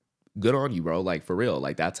 good on you, bro. Like for real.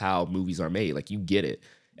 Like that's how movies are made. Like you get it."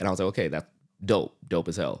 And I was like, "Okay, that's dope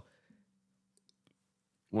as hell."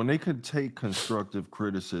 When they can take constructive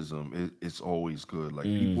criticism, it's always good. Like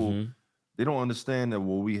people, they don't understand that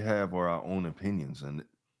what we have are our own opinions, and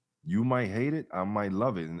you might hate it, I might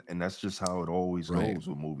love it, and that's just how it always goes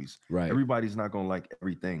with movies. Right. Everybody's not gonna like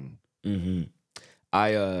everything.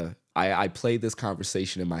 I play this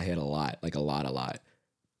conversation in my head a lot, like a lot.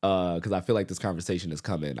 Because I feel like this conversation is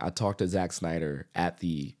coming. I talked to Zack Snyder at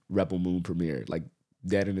the Rebel Moon premiere, like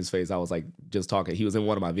dead in his face. I was like just talking. He was in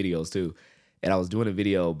one of my videos too. And I was doing a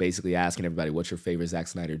video basically asking everybody, what's your favorite Zack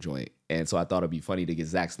Snyder joint? And so I thought it'd be funny to get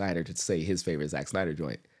Zack Snyder to say his favorite Zack Snyder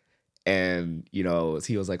joint. And, he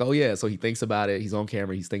was like, oh, yeah. So he thinks about it. He's on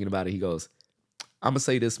camera. He's thinking about it. He goes, I'm going to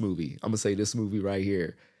say this movie. I'm going to say this movie right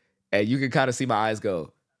here. And you can kind of see my eyes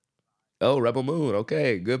go, oh, Rebel Moon.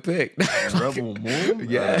 Okay, good pick. Rebel Moon?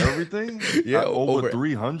 Yeah. Everything? Yeah. Over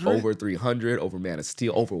 300? Over 300, over Man of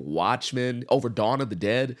Steel, over Watchmen, over Dawn of the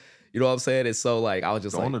Dead. You know what I'm saying? It's so like, I was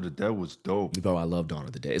just Dawn of the Dead was dope. Bro, I love Dawn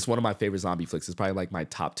of the Dead. It's one of my favorite zombie flicks. It's probably like my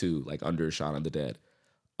top 2, like under Shaun of the Dead.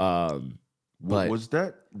 But was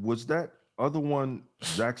that other one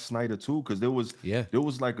Zack Snyder too? Because there was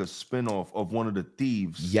like a spinoff of one of the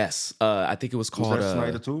thieves. Yes, I think it was called. Was that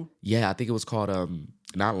Snyder too? Yeah, I think it was called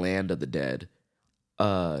not Land of the Dead,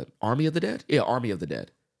 Army of the Dead. Yeah, Army of the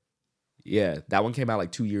Dead. Yeah, that one came out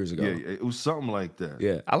like 2 years ago. Yeah, it was something like that.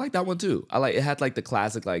 Yeah, I like that one too. I like it had like the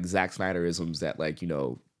classic like Zack Snyderisms that like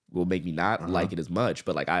will make me not like it as much.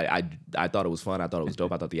 But like I thought it was fun. I thought it was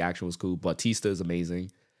dope. I thought the action was cool. Bautista is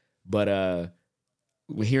amazing. But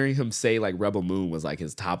hearing him say like Rebel Moon was like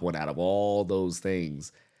his top one out of all those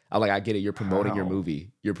things, I get it. You're promoting your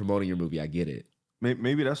movie. You're promoting your movie. I get it.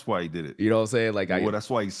 Maybe that's why he did it. You know what I'm saying? Like,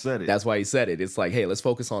 that's why he said it. That's why he said it. It's like, hey, let's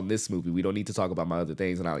focus on this movie. We don't need to talk about my other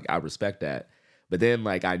things. And I respect that. But then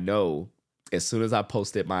like I know as soon as I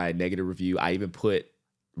posted my negative review, I even put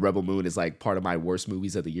Rebel Moon as like part of my worst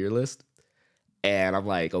movies of the year list. And I'm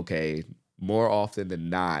like, okay, more often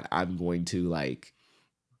than not, I'm going to like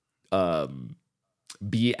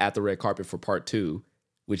be at the red carpet for part 2,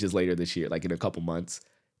 which is later this year, like in a couple months.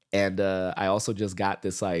 And I also just got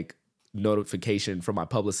this like notification from my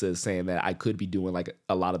publicist saying that I could be doing like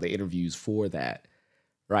a lot of the interviews for that.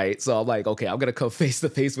 Right. So I'm like, okay, I'm going to come face to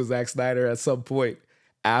face with Zack Snyder at some point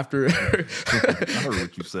after. I heard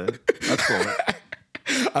what you said. That's all.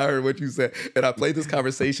 I heard what you said. And I played this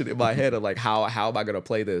conversation in my head of like, how am I going to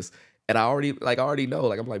play this? And I already know,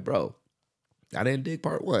 like, I'm like, bro, I didn't dig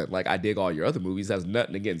part 1. Like, I dig all your other movies. That's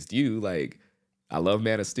nothing against you. Like, I love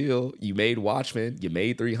Man of Steel. You made Watchmen. You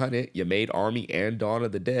made 300. You made Army and Dawn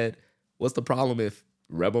of the Dead. What's the problem if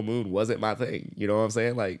Rebel Moon wasn't my thing? You know what I'm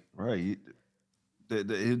saying? Like, right.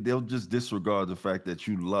 They'll just disregard the fact that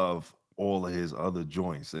you love all of his other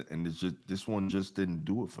joints, and it's just this one just didn't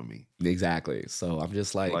do it for me. Exactly. So I'm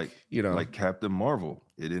just like like Captain Marvel.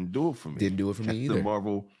 It didn't do it for me. Didn't do it for me either. Captain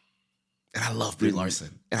Marvel. And I love Brie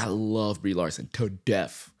Larson. To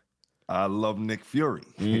death. I love Nick Fury.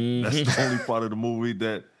 That's the only part of the movie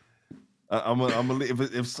that I'm gonna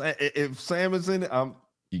if Sam is in it,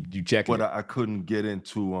 you check it. But I couldn't get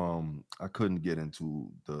into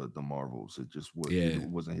the Marvels. It just it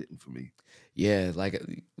wasn't hitting for me. Yeah, like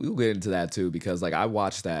we'll get into that too, because like I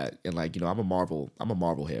watched that and like I'm a Marvel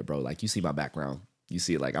head, bro. Like you see my background. You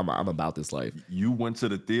see, like I'm about this life. You went to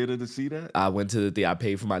the theater to see that? I went to the theater. I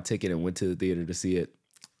paid for my ticket and went to the theater to see it.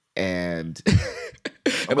 And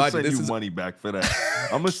I'm gonna send you money back for that.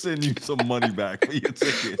 I'm gonna send you some money back for your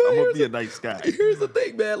ticket. I'm gonna be a nice guy. Here's the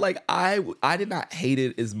thing, man. Like I did not hate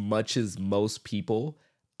it as much as most people.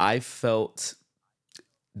 I felt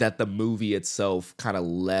that the movie itself kind of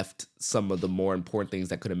left some of the more important things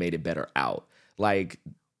that could have made it better out. Like,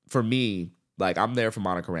 for me, like I'm there for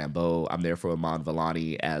Monica Rambeau. I'm there for Iman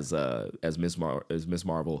Vellani as Miss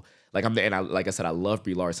Marvel. Like I'm there, and like I said, I love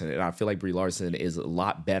Brie Larson, and I feel like Brie Larson is a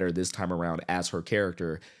lot better this time around as her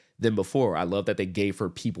character than before. I love that they gave her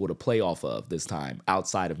people to play off of this time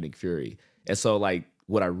outside of Nick Fury. And so like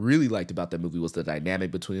what I really liked about that movie was the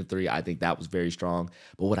dynamic between the three. I think that was very strong.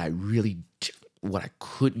 But what I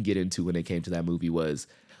couldn't get into when it came to that movie was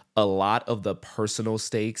a lot of the personal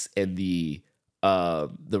stakes and the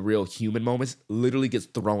real human moments literally gets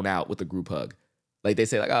thrown out with the group hug. Like they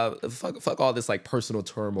say, like, oh, fuck all this like personal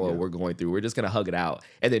turmoil we're going through. We're just gonna hug it out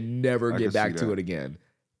and then never get back to it again.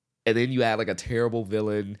 And then you add like a terrible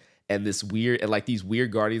villain and this weird and like these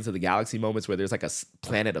weird Guardians of the Galaxy moments where there's like a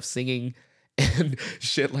planet of singing and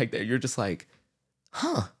shit like that. You're just like,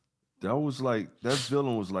 huh? That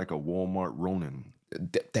villain was like a Walmart Ronin.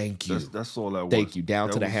 Thank you. That's all that was. Thank you.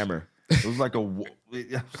 Down to the hammer. It was like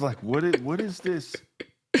what is this?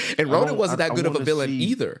 And Ronin wasn't that good of a villain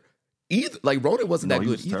either. Like Ronin wasn't that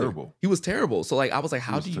good either. Terrible. He was terrible. So like I was like,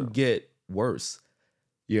 how do you get worse?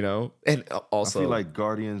 You know? And also I feel like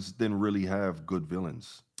Guardians didn't really have good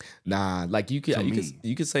villains. Nah, like you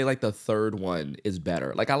could say like the third one is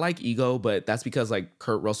better. Like I like Ego, but that's because like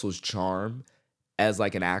Kurt Russell's charm as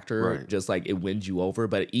like an actor just like it wins you over.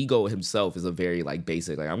 But Ego himself is a very like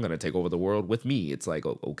basic, like I'm gonna take over the world with me. It's like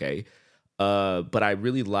okay. But I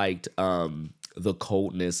really liked the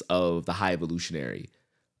coldness of the High Evolutionary.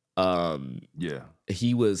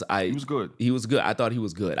 He was good. He was good. I thought he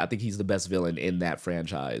was good. I think he's the best villain in that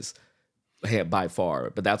franchise by far.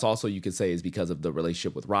 But that's also, you could say, is because of the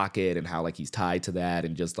relationship with Rocket and how like he's tied to that,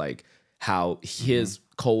 and just like how his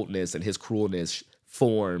coldness and his cruelness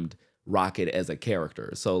formed Rocket as a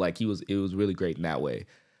character. So like it was really great in that way.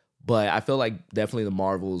 But I feel like definitely the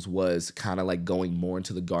Marvels was kind of like going more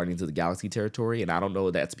into the Guardians of the Galaxy territory. And I don't know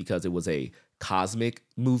if that's because it was a cosmic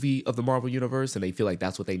movie of the Marvel Universe and they feel like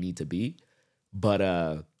that's what they need to be. But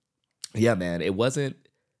yeah, man, it wasn't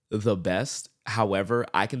the best. However,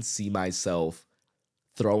 I can see myself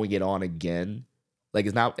throwing it on again. Like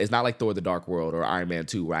it's not like Thor: The Dark World or Iron Man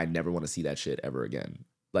 2 where I never want to see that shit ever again.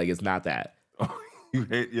 Like it's not that. You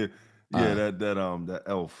hate that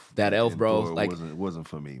elf. That elf, bro. Thor, like it wasn't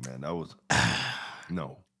for me, man. That was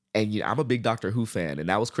no. And I'm a big Doctor Who fan, and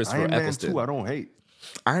that was Christopher Eccleston. Iron Man 2, I don't hate.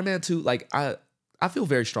 Iron Man 2, like I feel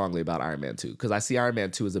very strongly about Iron Man 2 because I see Iron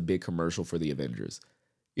Man 2 as a big commercial for the Avengers.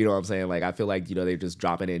 You know what I'm saying? Like I feel like, you know, they're just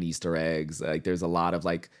dropping in Easter eggs. Like there's a lot of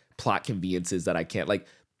like plot conveniences that I can't like.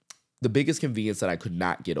 The biggest convenience that I could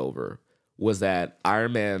not get over was that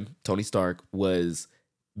Iron Man, Tony Stark, was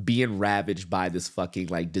being ravaged by this fucking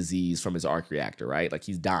like disease from his arc reactor, right? Like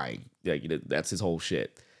he's dying. Like, you know, that's his whole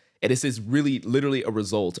shit. And this is really literally a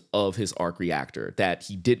result of his arc reactor that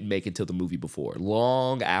he didn't make until the movie before,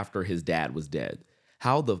 long after his dad was dead.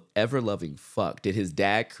 How the ever-loving fuck did his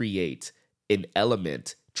dad create an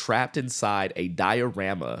element trapped inside a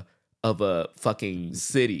diorama of a fucking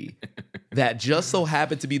city that just so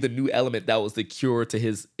happened to be the new element that was the cure to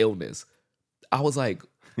his illness? I was like,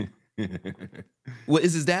 what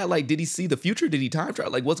is his dad like? Did he see the future? Did he time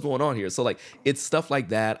travel? Like, what's going on here? So like, it's stuff like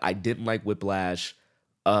that. I didn't like Whiplash.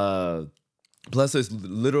 Plus there's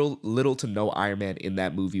little to no Iron Man in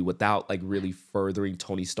that movie without like really furthering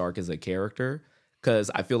Tony Stark as a character.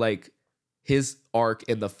 Cause I feel like his arc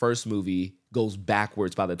in the first movie goes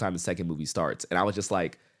backwards by the time the second movie starts. And I was just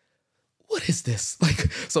like, what is this?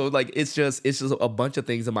 Like, so like, it's just a bunch of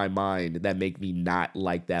things in my mind that make me not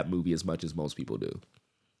like that movie as much as most people do.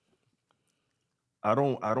 I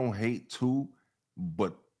don't hate 2,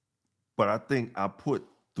 but I think I put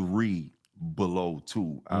 3 below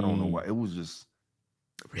 2. I don't know why. It was just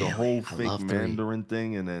the whole fake Mandarin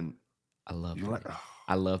thing, and then I love you're 3. like, oh.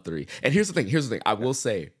 I love 3. And here's the thing. I will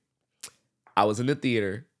say, I was in the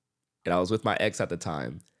theater and I was with my ex at the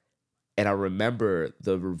time, and I remember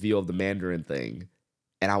the reveal of the Mandarin thing,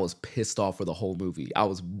 and I was pissed off for the whole movie. I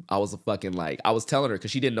was fucking like, I was telling her,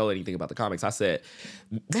 because she didn't know anything about the comics. I said,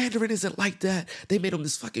 Mandarin isn't like that. They made him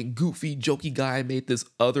this fucking goofy, jokey guy, made this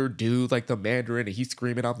other dude like the Mandarin, and he's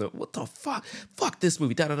screaming out what the fuck? Fuck this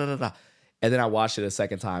movie, da da da da da. And then I watched it a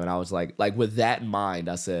second time, and I was like with that in mind,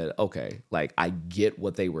 I said, okay, like I get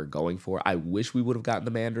what they were going for. I wish we would have gotten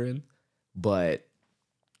the Mandarin, but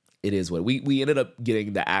it is what we ended up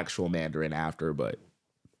getting the actual Mandarin after, but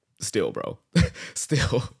still, bro.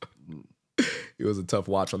 Still. It was a tough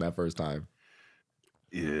watch on that first time.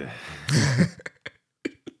 Yeah.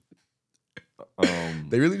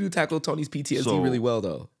 They really do tackle Tony's PTSD really well,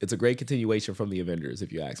 though. It's a great continuation from the Avengers,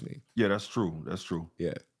 if you ask me. Yeah, that's true. That's true.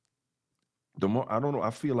 Yeah. The more, I don't know.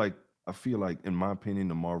 I feel like, in my opinion,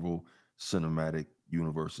 the Marvel Cinematic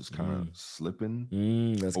universe is kind of slipping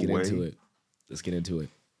Let's get into away. it. Let's get into it.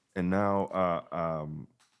 And now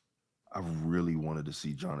I really wanted to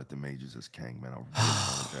see Jonathan Majors as Kang, man. I really wanted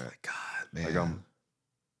Oh that. my God, man.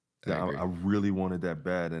 Like I really wanted that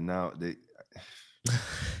bad, and now that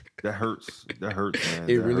hurts. That hurts, man.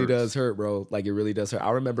 It That really hurts. does hurt, bro. Like it really does hurt.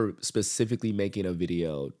 I remember specifically making a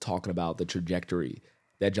video talking about the trajectory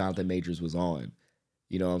that Jonathan Majors was on.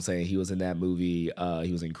 You know what I'm saying? He was in that movie.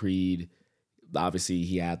 He was in Creed. Obviously,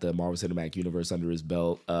 he had the Marvel Cinematic Universe under his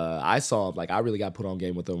belt. I saw him, like, I really got put on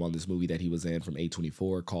game with him on this movie that he was in from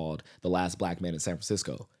A24 called The Last Black Man in San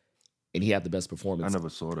Francisco. And he had the best performance. I never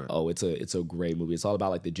saw that. Oh, it's a great movie. It's all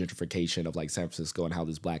about like the gentrification of like San Francisco and how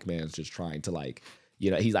this black man's just trying to like,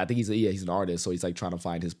 you know, I think he's an artist, so he's like trying to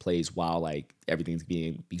find his place while like everything's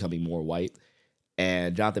becoming more white.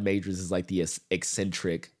 And Jonathan Majors is like the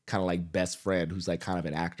eccentric kind of like best friend who's like kind of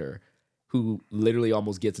an actor who literally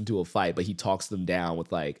almost gets into a fight, but he talks them down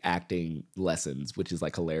with like acting lessons, which is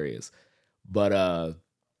like hilarious. But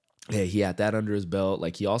yeah, he had that under his belt.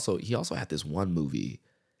 Like he also had this one movie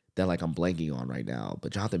that like I'm blanking on right now,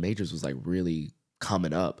 but Jonathan Majors was like really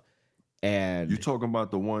coming up. And You talking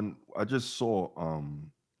about the one I just saw?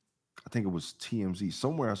 I think it was TMZ.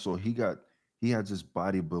 Somewhere I saw he had this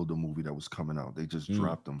bodybuilder movie that was coming out. They just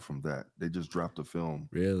dropped him from that. They just dropped the film.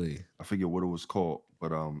 really, I forget what it was called,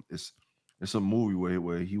 but it's a movie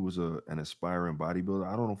where he was an aspiring bodybuilder.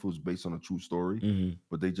 I don't know if it was based on a true story,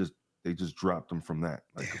 but they just dropped him from that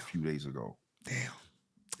like a few days ago. damn,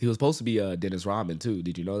 he was supposed to be Dennis Rodman too.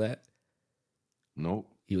 Did you know that? Nope.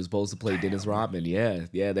 He was supposed to play Dennis Rodman. Yeah.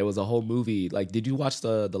 There was a whole movie. Like, did you watch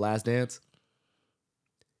the Last Dance?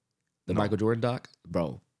 The Michael Jordan doc,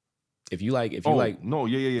 bro. If you like, no,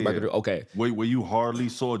 yeah. okay. Wait, where you hardly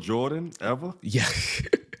saw Jordan ever? Yeah.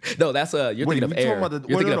 No, that's you're thinking of Air.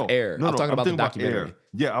 You're thinking of Air. I'm talking about the documentary. Air.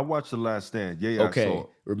 Yeah, I watched The Last Stand. Yeah, okay. I saw it.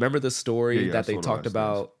 Remember the story I that they saw The talked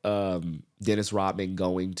Last about Dennis Rodman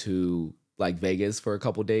going to like Vegas for a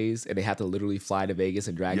couple days and they had to literally fly to Vegas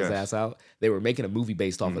and drag his ass out? They were making a movie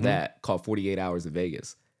based off of that called 48 Hours in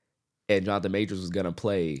Vegas. And Jonathan Majors was going to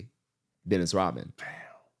play Dennis Rodman. Damn.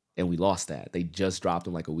 And we lost that. They just dropped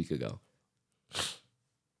him like a week ago.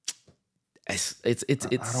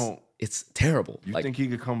 It's terrible. You like, think he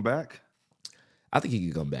could come back? I think he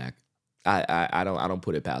could come back. I don't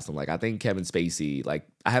put it past him. Like I think Kevin Spacey, like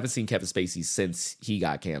I haven't seen Kevin Spacey since he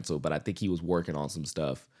got canceled, but I think he was working on some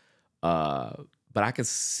stuff. But I could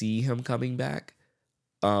see him coming back.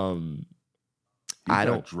 He I got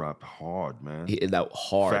don't dropped hard, man. That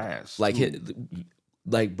hard. Fast.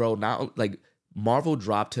 Like bro, not like Marvel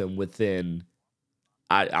dropped him within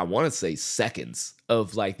I want to say seconds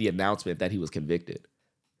of like the announcement that he was convicted.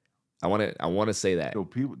 I want to say that. Yo,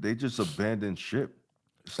 people they just abandoned ship.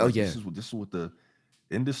 It's Oh like, yeah, this is what the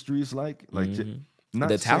industry is like. Like not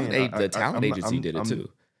the talent saying the talent agency did it I'm- too.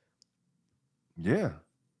 Yeah.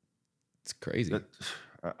 It's crazy. That,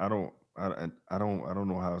 I don't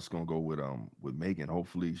know how it's gonna go with Megan.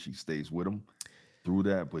 Hopefully she stays with him through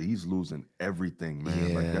that, but he's losing everything,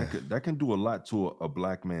 man. Like that can do a lot to a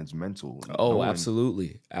black man's mental. Oh,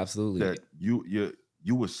 absolutely. That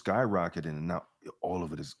you were skyrocketing and now all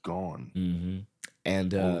of it is gone. Mm-hmm.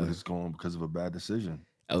 And all of it is gone because of a bad decision.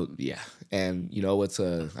 Oh yeah, and you know what's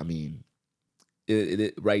I mean,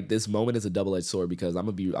 right. This moment is a double-edged sword because I'm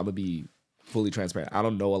gonna be fully transparent. I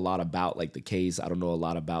don't know a lot about like the case. I don't know a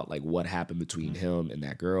lot about like what happened between him and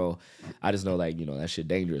that girl. I just know like that shit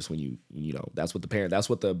dangerous when you that's what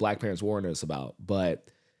the black parents warned us about. But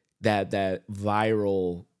that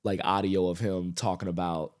viral like audio of him talking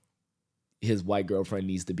about his white girlfriend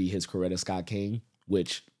needs to be his Coretta Scott King,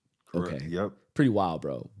 which Correct. Okay, yep, pretty wild,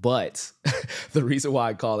 bro. But the reason why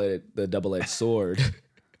I call it the double-edged sword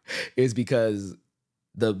is because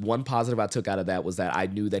the one positive I took out of that was that I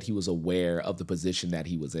knew that he was aware of the position that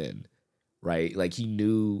he was in, right? Like he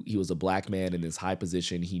knew he was a black man in this high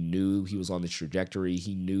position. He knew he was on this trajectory.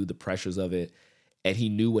 He knew the pressures of it, and he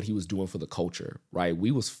knew what he was doing for the culture, right?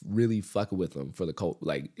 We was really fucking with him for the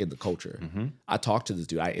like in the culture. I talked to this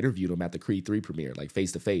dude. I interviewed him at the Creed 3 premiere, like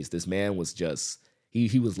face to face. This man was just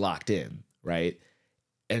he was locked in, right?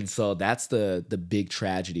 And so that's the big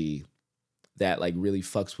tragedy that like really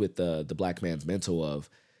fucks with the black man's mental of,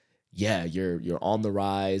 yeah, you're on the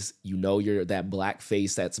rise. You're that black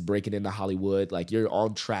face that's breaking into Hollywood. Like you're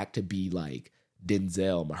on track to be like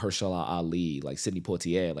Denzel, Mahershala Ali, like Sidney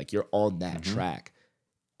Poitier. Like you're on that track.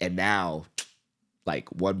 And now, like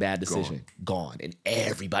one bad decision, gone. And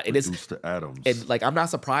everybody reduced to atoms. And like I'm not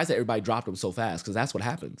surprised that everybody dropped him so fast because that's what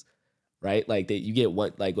happens, right? Like that you get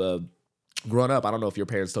what like growing up, I don't know if your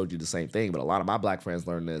parents told you the same thing, but a lot of my black friends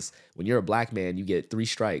learned this. When you're a black man, you get 3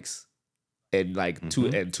 strikes and like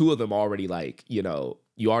two of them already, like, you know,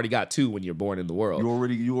 you already got 2 when you're born in the world.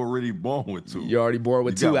 You already born with 2. You're already born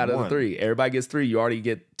with 2 out of the 1. 3. Everybody gets 3. You already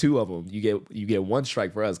get 2 of them. You get 1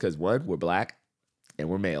 strike for us because 1, we're black and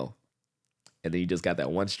we're male, and then you just got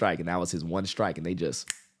that 1 strike, and that was his 1 strike, and they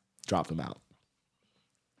just dropped him out.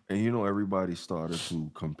 And you know, everybody started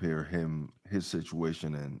to compare his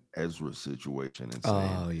situation and Ezra's situation and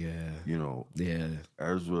saying, Oh yeah, you know,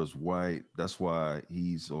 Ezra's white, that's why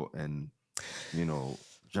and you know,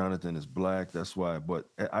 Jonathan is black, that's why. But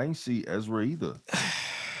I ain't see Ezra either.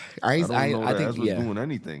 I don't know that Ezra's doing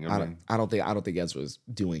anything. I don't think Ezra's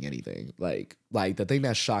doing anything. Like the thing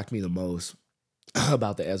that shocked me the most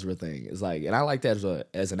about the Ezra thing is like, and I liked Ezra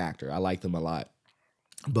as an actor. I liked him a lot,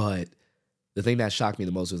 but the thing that shocked me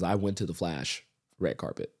the most was I went to the Flash red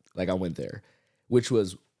carpet. Like, I went there, which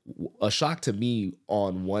was a shock to me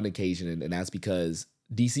on one occasion, and that's because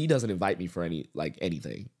DC doesn't invite me for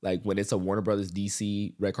anything. Like, when it's a Warner Brothers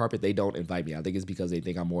DC red carpet, they don't invite me. I think it's because they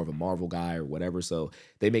think I'm more of a Marvel guy or whatever. So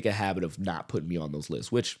they make a habit of not putting me on those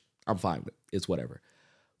lists, which I'm fine with. It's whatever.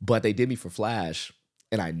 But they did me for Flash,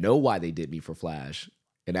 and I know why they did me for Flash.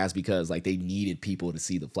 And that's because, like, they needed people to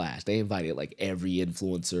see the Flash. They invited like every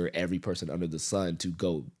influencer, every person under the sun to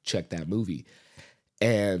go check that movie.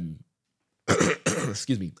 And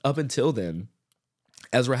excuse me, up until then,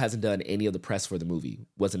 Ezra hasn't done any of the press for the movie.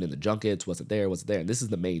 Wasn't in the junkets, wasn't there. And this is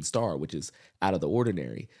the main star, which is out of the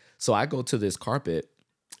ordinary. So I go to this carpet,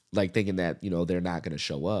 like, thinking that, you know, they're not going to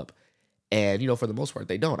show up. And, you know, for the most part,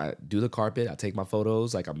 they don't. I do the carpet. I take my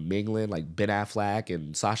photos. Like, I'm mingling, like Ben Affleck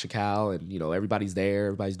and Sasha Cal. And, you know, everybody's there.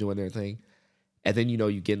 Everybody's doing their thing. And then, you know,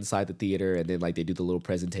 you get inside the theater, and then, like, they do the little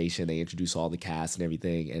presentation. They introduce all the cast and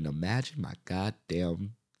everything. And imagine my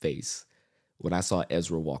goddamn face when I saw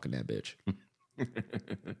Ezra walking that bitch.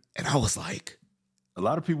 And I was like, a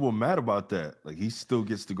lot of people were mad about that. Like, he still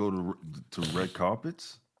gets to go to red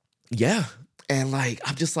carpets. Yeah. And like,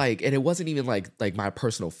 I'm just like, and it wasn't even like my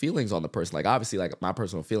personal feelings on the person. Like, obviously, like, my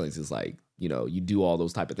personal feelings is like, you know, you do all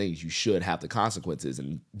those type of things, you should have the consequences,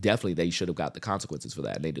 and definitely they should have got the consequences for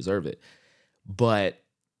that, and they deserve it. But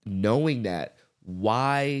knowing that,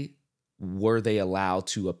 why were they allowed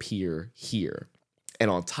to appear here? And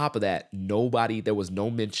on top of that, there was no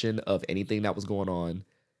mention of anything that was going on.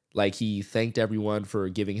 Like, he thanked everyone for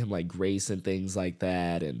giving him like grace and things like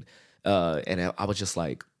that. And I was just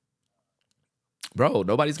like, bro,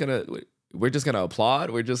 we're just gonna applaud.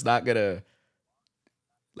 We're just not gonna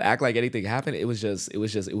act like anything happened. It was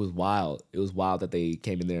wild. It was wild that they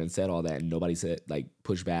came in there and said all that, and nobody said, like,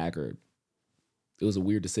 push back, or it was a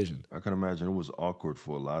weird decision. I can imagine it was awkward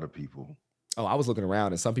for a lot of people. Oh, I was looking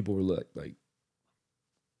around, and some people were like,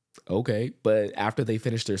 okay. But after they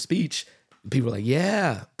finished their speech, people were like,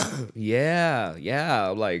 yeah,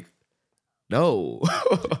 yeah. I'm like, no,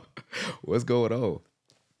 what's going on?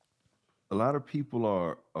 A lot of people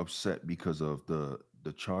are upset because of the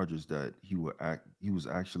charges that he was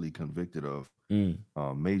actually convicted of,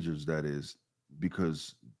 majors, that is,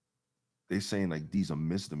 because they saying like these are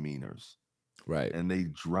misdemeanors, right? And they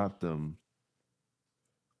dropped them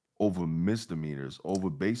over misdemeanors, over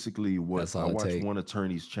basically what I watched one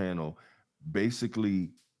attorney's channel.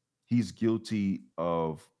 Basically, he's guilty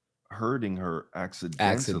of hurting her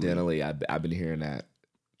accidentally. I've been hearing that,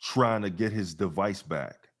 trying to get his device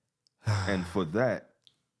back. And for that,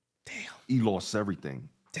 damn, he lost everything.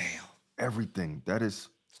 Damn. Everything. That is,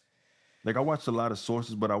 like, I watched a lot of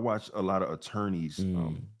sources, but I watched a lot of attorneys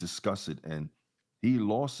discuss it, and he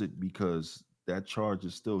lost it because that charge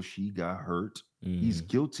is still, she got hurt. He's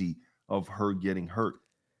guilty of her getting hurt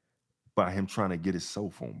by him trying to get his cell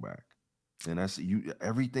phone back. And that's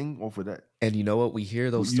everything off of that. And you know what? We hear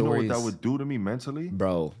those stories. You know what that would do to me mentally?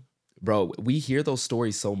 Bro, we hear those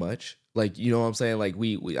stories so much. Like, you know what I'm saying? Like,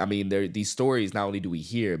 I mean, these stories, not only do we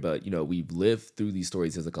hear, but, you know, we've lived through these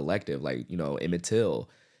stories as a collective. Like, you know, Emmett Till,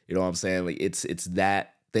 you know what I'm saying? Like, it's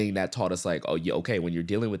that thing that taught us, like, oh, yeah, okay, when you're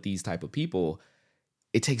dealing with these type of people,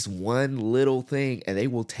 it takes one little thing, and they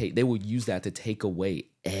will use that to take away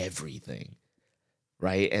everything,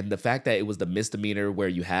 right? And the fact that it was the misdemeanor where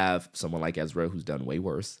you have someone like Ezra who's done way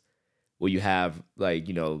worse, where you have, like,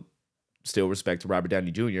 you know, still respect to Robert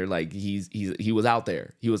Downey Jr. Like, he was out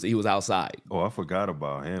there. He was outside. Oh, I forgot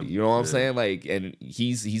about him. You know what I'm saying? Like, and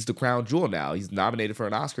he's the crown jewel now. He's nominated for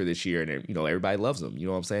an Oscar this year, and, you know, everybody loves him. You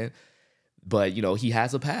know what I'm saying? But, you know, he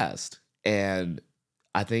has a past, and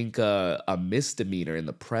I think a misdemeanor in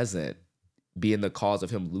the present being the cause of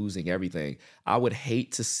him losing everything, I would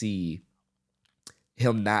hate to see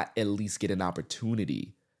him not at least get an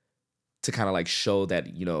opportunity to kind of like show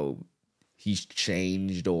that, you know, he's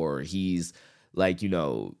changed, or he's, like, you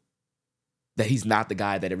know, that he's not the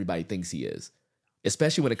guy that everybody thinks he is,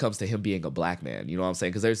 especially when it comes to him being a black man. You know what I'm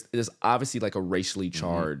saying? Because there's obviously like a racially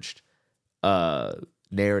charged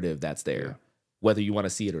narrative that's there, whether you want to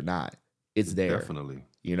see it or not. It's there. Definitely.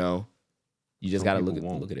 You know, you just got to look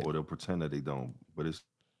at it. Or they'll pretend that they don't. But it's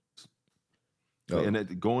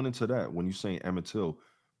and going into that, when you're saying Emmett Till,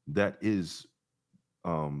 that is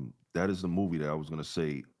the movie that I was gonna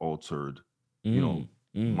say altered,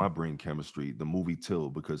 my brain chemistry, the movie Till,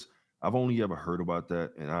 because I've only ever heard about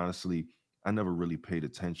that, and honestly, I never really paid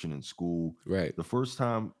attention in school. Right. The first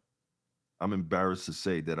time, I'm embarrassed to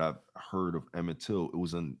say, that I've heard of Emmett Till, it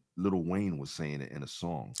was in Lil Wayne was saying it in a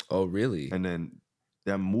song. Oh, really? And then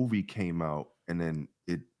that movie came out, and then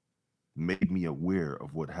it made me aware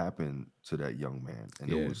of what happened to that young man.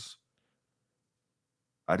 And it was,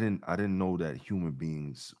 I didn't know that human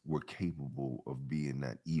beings were capable of being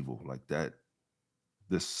that evil like that.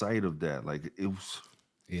 The sight of that, like it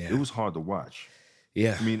was hard to watch.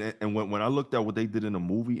 Yeah. I mean, and when I looked at what they did in the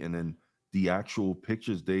movie and then the actual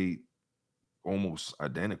pictures, they almost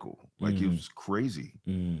identical. Like it was crazy.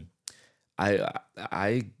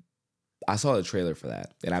 I saw the trailer for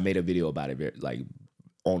that, and I made a video about it like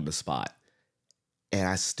on the spot. And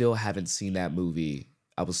I still haven't seen that movie.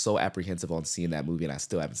 I was so apprehensive on seeing that movie, and I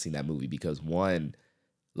still haven't seen that movie because, one,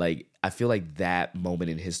 like, I feel like that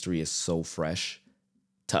moment in history is so fresh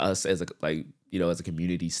to us as a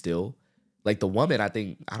community still. Like, the woman, I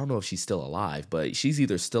don't know if she's still alive, but she's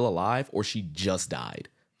either still alive or she just died.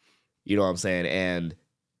 You know what I'm saying? And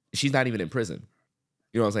she's not even in prison.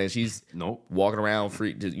 You know what I'm saying? She's walking around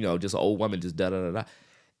free, just an old woman, just da-da-da-da.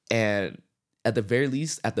 And at the very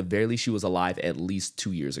least, she was alive at least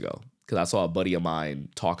 2 years ago. Because I saw a buddy of mine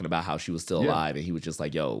talking about how she was still alive, and he was just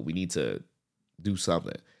like, yo, we need to do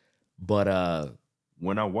something. But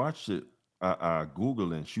when I watched it, I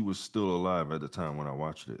Googled, and she was still alive at the time when I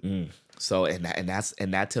watched it. So and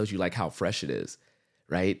that tells you like how fresh it is,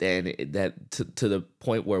 right? And that to the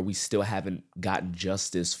point where we still haven't gotten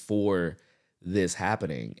justice for this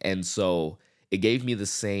happening. And so it gave me the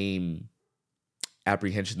same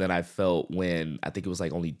apprehension that I felt when I think it was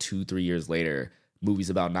like only 2-3 years later,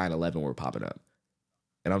 movies about 9/11 were popping up.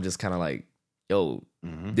 And I'm just kind of like, yo,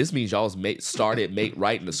 this means y'all started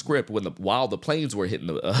writing the script while the planes were hitting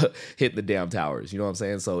the damn towers. You know what I'm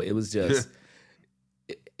saying? So it was just,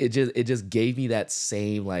 it just gave me that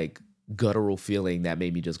same like guttural feeling that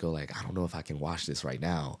made me just go like, I don't know if I can watch this right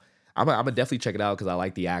now. I'm gonna definitely check it out because I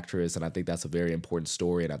like the actress, and I think that's a very important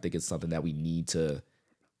story, and I think it's something that we need to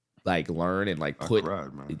like learn and like put. I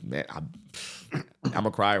cried, man. I'm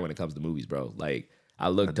a crier when it comes to movies, bro. Like I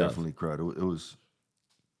definitely cried. It was,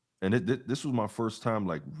 and this was my first time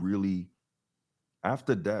like really.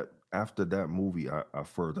 After that movie, I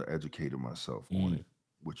further educated myself on it,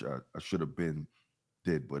 which I should have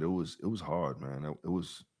did, but it was hard, man. It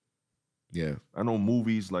was. Yeah, I know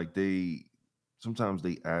movies like sometimes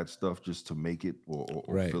they add stuff just to make it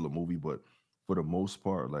or fill a movie, but for the most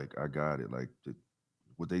part, like I got it. Like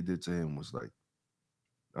what they did to him was like,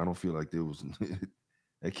 I don't feel like there was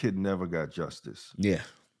that kid never got justice.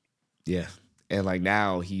 Yeah, and like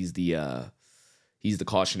now he's the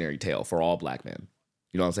cautionary tale for all black men.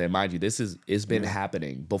 You know what I'm saying? Mind you, it's been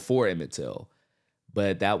happening before Emmett Till,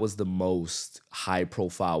 but that was the most high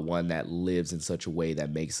profile one that lives in such a way that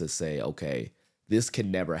makes us say, okay, this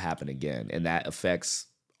can never happen again. And that affects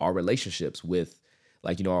our relationships with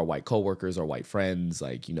like, our white coworkers, our white friends,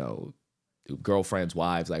 like, girlfriends,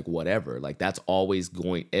 wives, like whatever. Like that's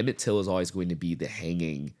Emmett Till is always going to be the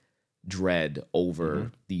hanging dread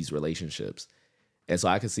over these relationships. And so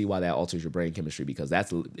I can see why that alters your brain chemistry, because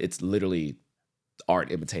it's literally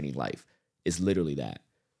art imitating life. It's literally that.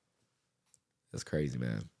 That's crazy,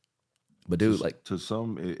 man. But dude, like to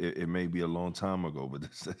some, it may be a long time ago, but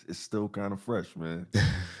it's still kind of fresh, man.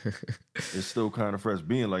 It's still kind of fresh.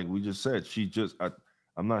 Being like we just said,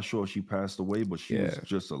 I'm not sure if she passed away, but she was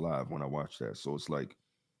just alive when I watched that. So it's like,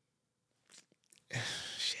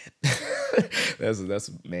 shit.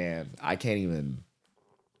 that's man. I can't even.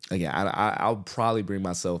 Again, I'll probably bring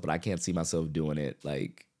myself, but I can't see myself doing it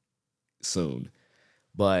like soon.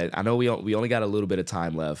 But I know we only got a little bit of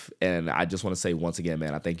time left, and I just want to say once again,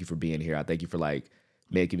 man, I thank you for being here. I thank you for like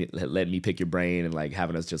letting me pick your brain and like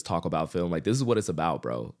having us just talk about film. Like this is what it's about,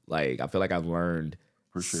 bro. Like I feel like I've learned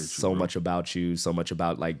so much about you, so much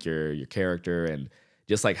about like your character and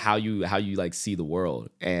just like how you like see the world.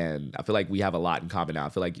 And I feel like we have a lot in common now. I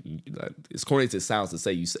feel like as corny as it sounds to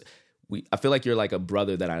say, I feel like you're like a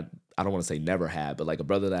brother that I don't want to say never had, but like a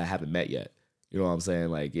brother that I haven't met yet. You know what I'm saying?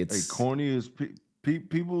 Like it's corny is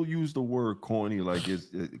People use the word corny like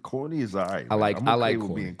corny is all right, I man. like I'm I okay like with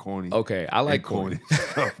corny. being corny Okay, I like and corny. corny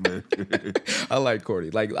stuff, man. I like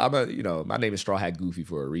corny. Like my name is Straw Hat Goofy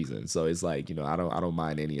for a reason. So it's like, I don't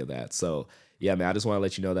mind any of that. So yeah, man, I just want to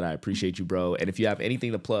let you know that I appreciate you, bro. And if you have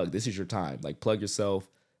anything to plug, this is your time. Like plug yourself.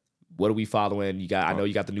 What are we following? I know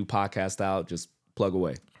you got the new podcast out. Just plug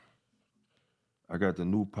away. I got the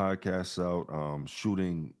new podcast out.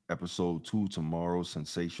 Shooting episode 2 tomorrow.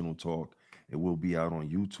 Sensational Talk. It will be out on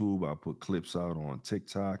YouTube. I'll put clips out on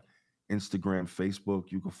TikTok, Instagram,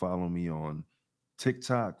 Facebook. You can follow me on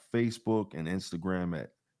TikTok, Facebook, and Instagram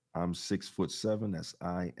at I'm 6'7". That's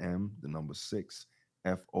the number 6,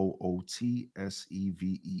 FOOTSEVEN.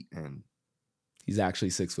 He's actually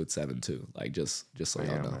 6'7" too. Like just so I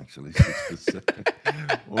y'all am know. actually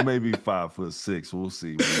 6'7", or maybe 5'6". We'll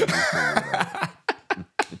see. We'll figure it out.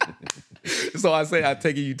 So I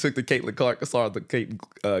take it you took the Caitlin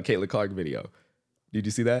Clark video. Did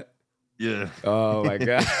you see that? Yeah. Oh my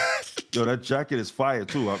god. Yo, that jacket is fire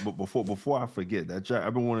too. But before I forget, that jacket,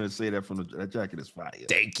 I've been wanting to say that that jacket is fire.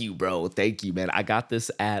 Thank you, bro. Thank you, man. I got this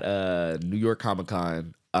at New York Comic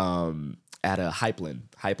Con. At a Hypeland.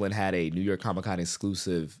 Hypeland had a New York Comic Con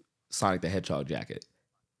exclusive Sonic the Hedgehog jacket,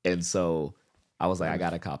 and so I was like, I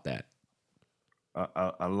gotta cop that.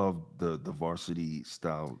 I love the varsity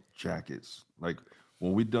style jackets. Like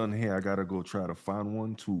when we done here, I gotta go try to find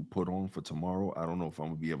one to put on for tomorrow. I don't know if I'm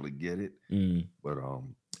gonna be able to get it, but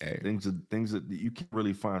Hey. things that you can't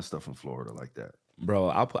really find stuff in Florida like that. Bro,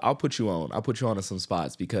 I'll put you on. I'll put you on to some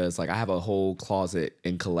spots because like I have a whole closet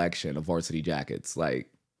and collection of varsity jackets. Like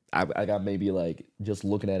I got maybe like just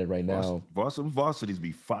looking at it right now. Varsities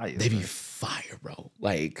be fire. They be fire, bro.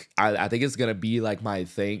 Like I think it's gonna be like my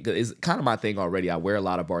thing. It's kind of my thing already. I wear a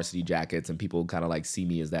lot of varsity jackets, and people kind of like see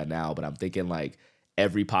me as that now. But I'm thinking like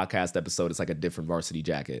every podcast episode is like a different varsity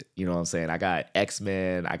jacket. You know what I'm saying? I got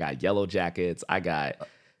X-Men. I got Yellow Jackets. I gotta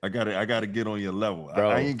get on your level. Bro.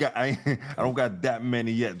 I don't got that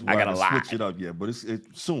many yet. I got a lot. Switch it up yet, but it's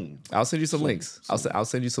soon. I'll send you some links. Soon. I'll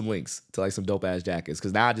send you some links to like some dope ass jackets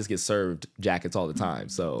because now I just get served jackets all the time.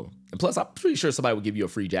 So and plus I'm pretty sure somebody will give you a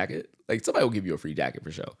free jacket. Like somebody will give you a free jacket for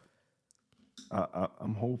sure.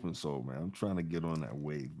 I'm hoping so, man. I'm trying to get on that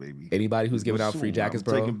wave, baby. Anybody who's giving out free jackets,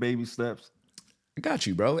 bro, taking baby steps. I got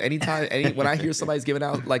you, bro. Anytime, when I hear somebody's giving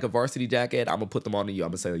out like a varsity jacket, I'm gonna put them on to you. I'm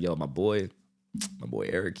gonna say, yo, my boy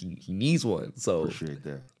Eric, he needs one. So Appreciate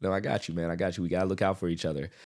that. No, I got you, man. I got you. We gotta look out for each other.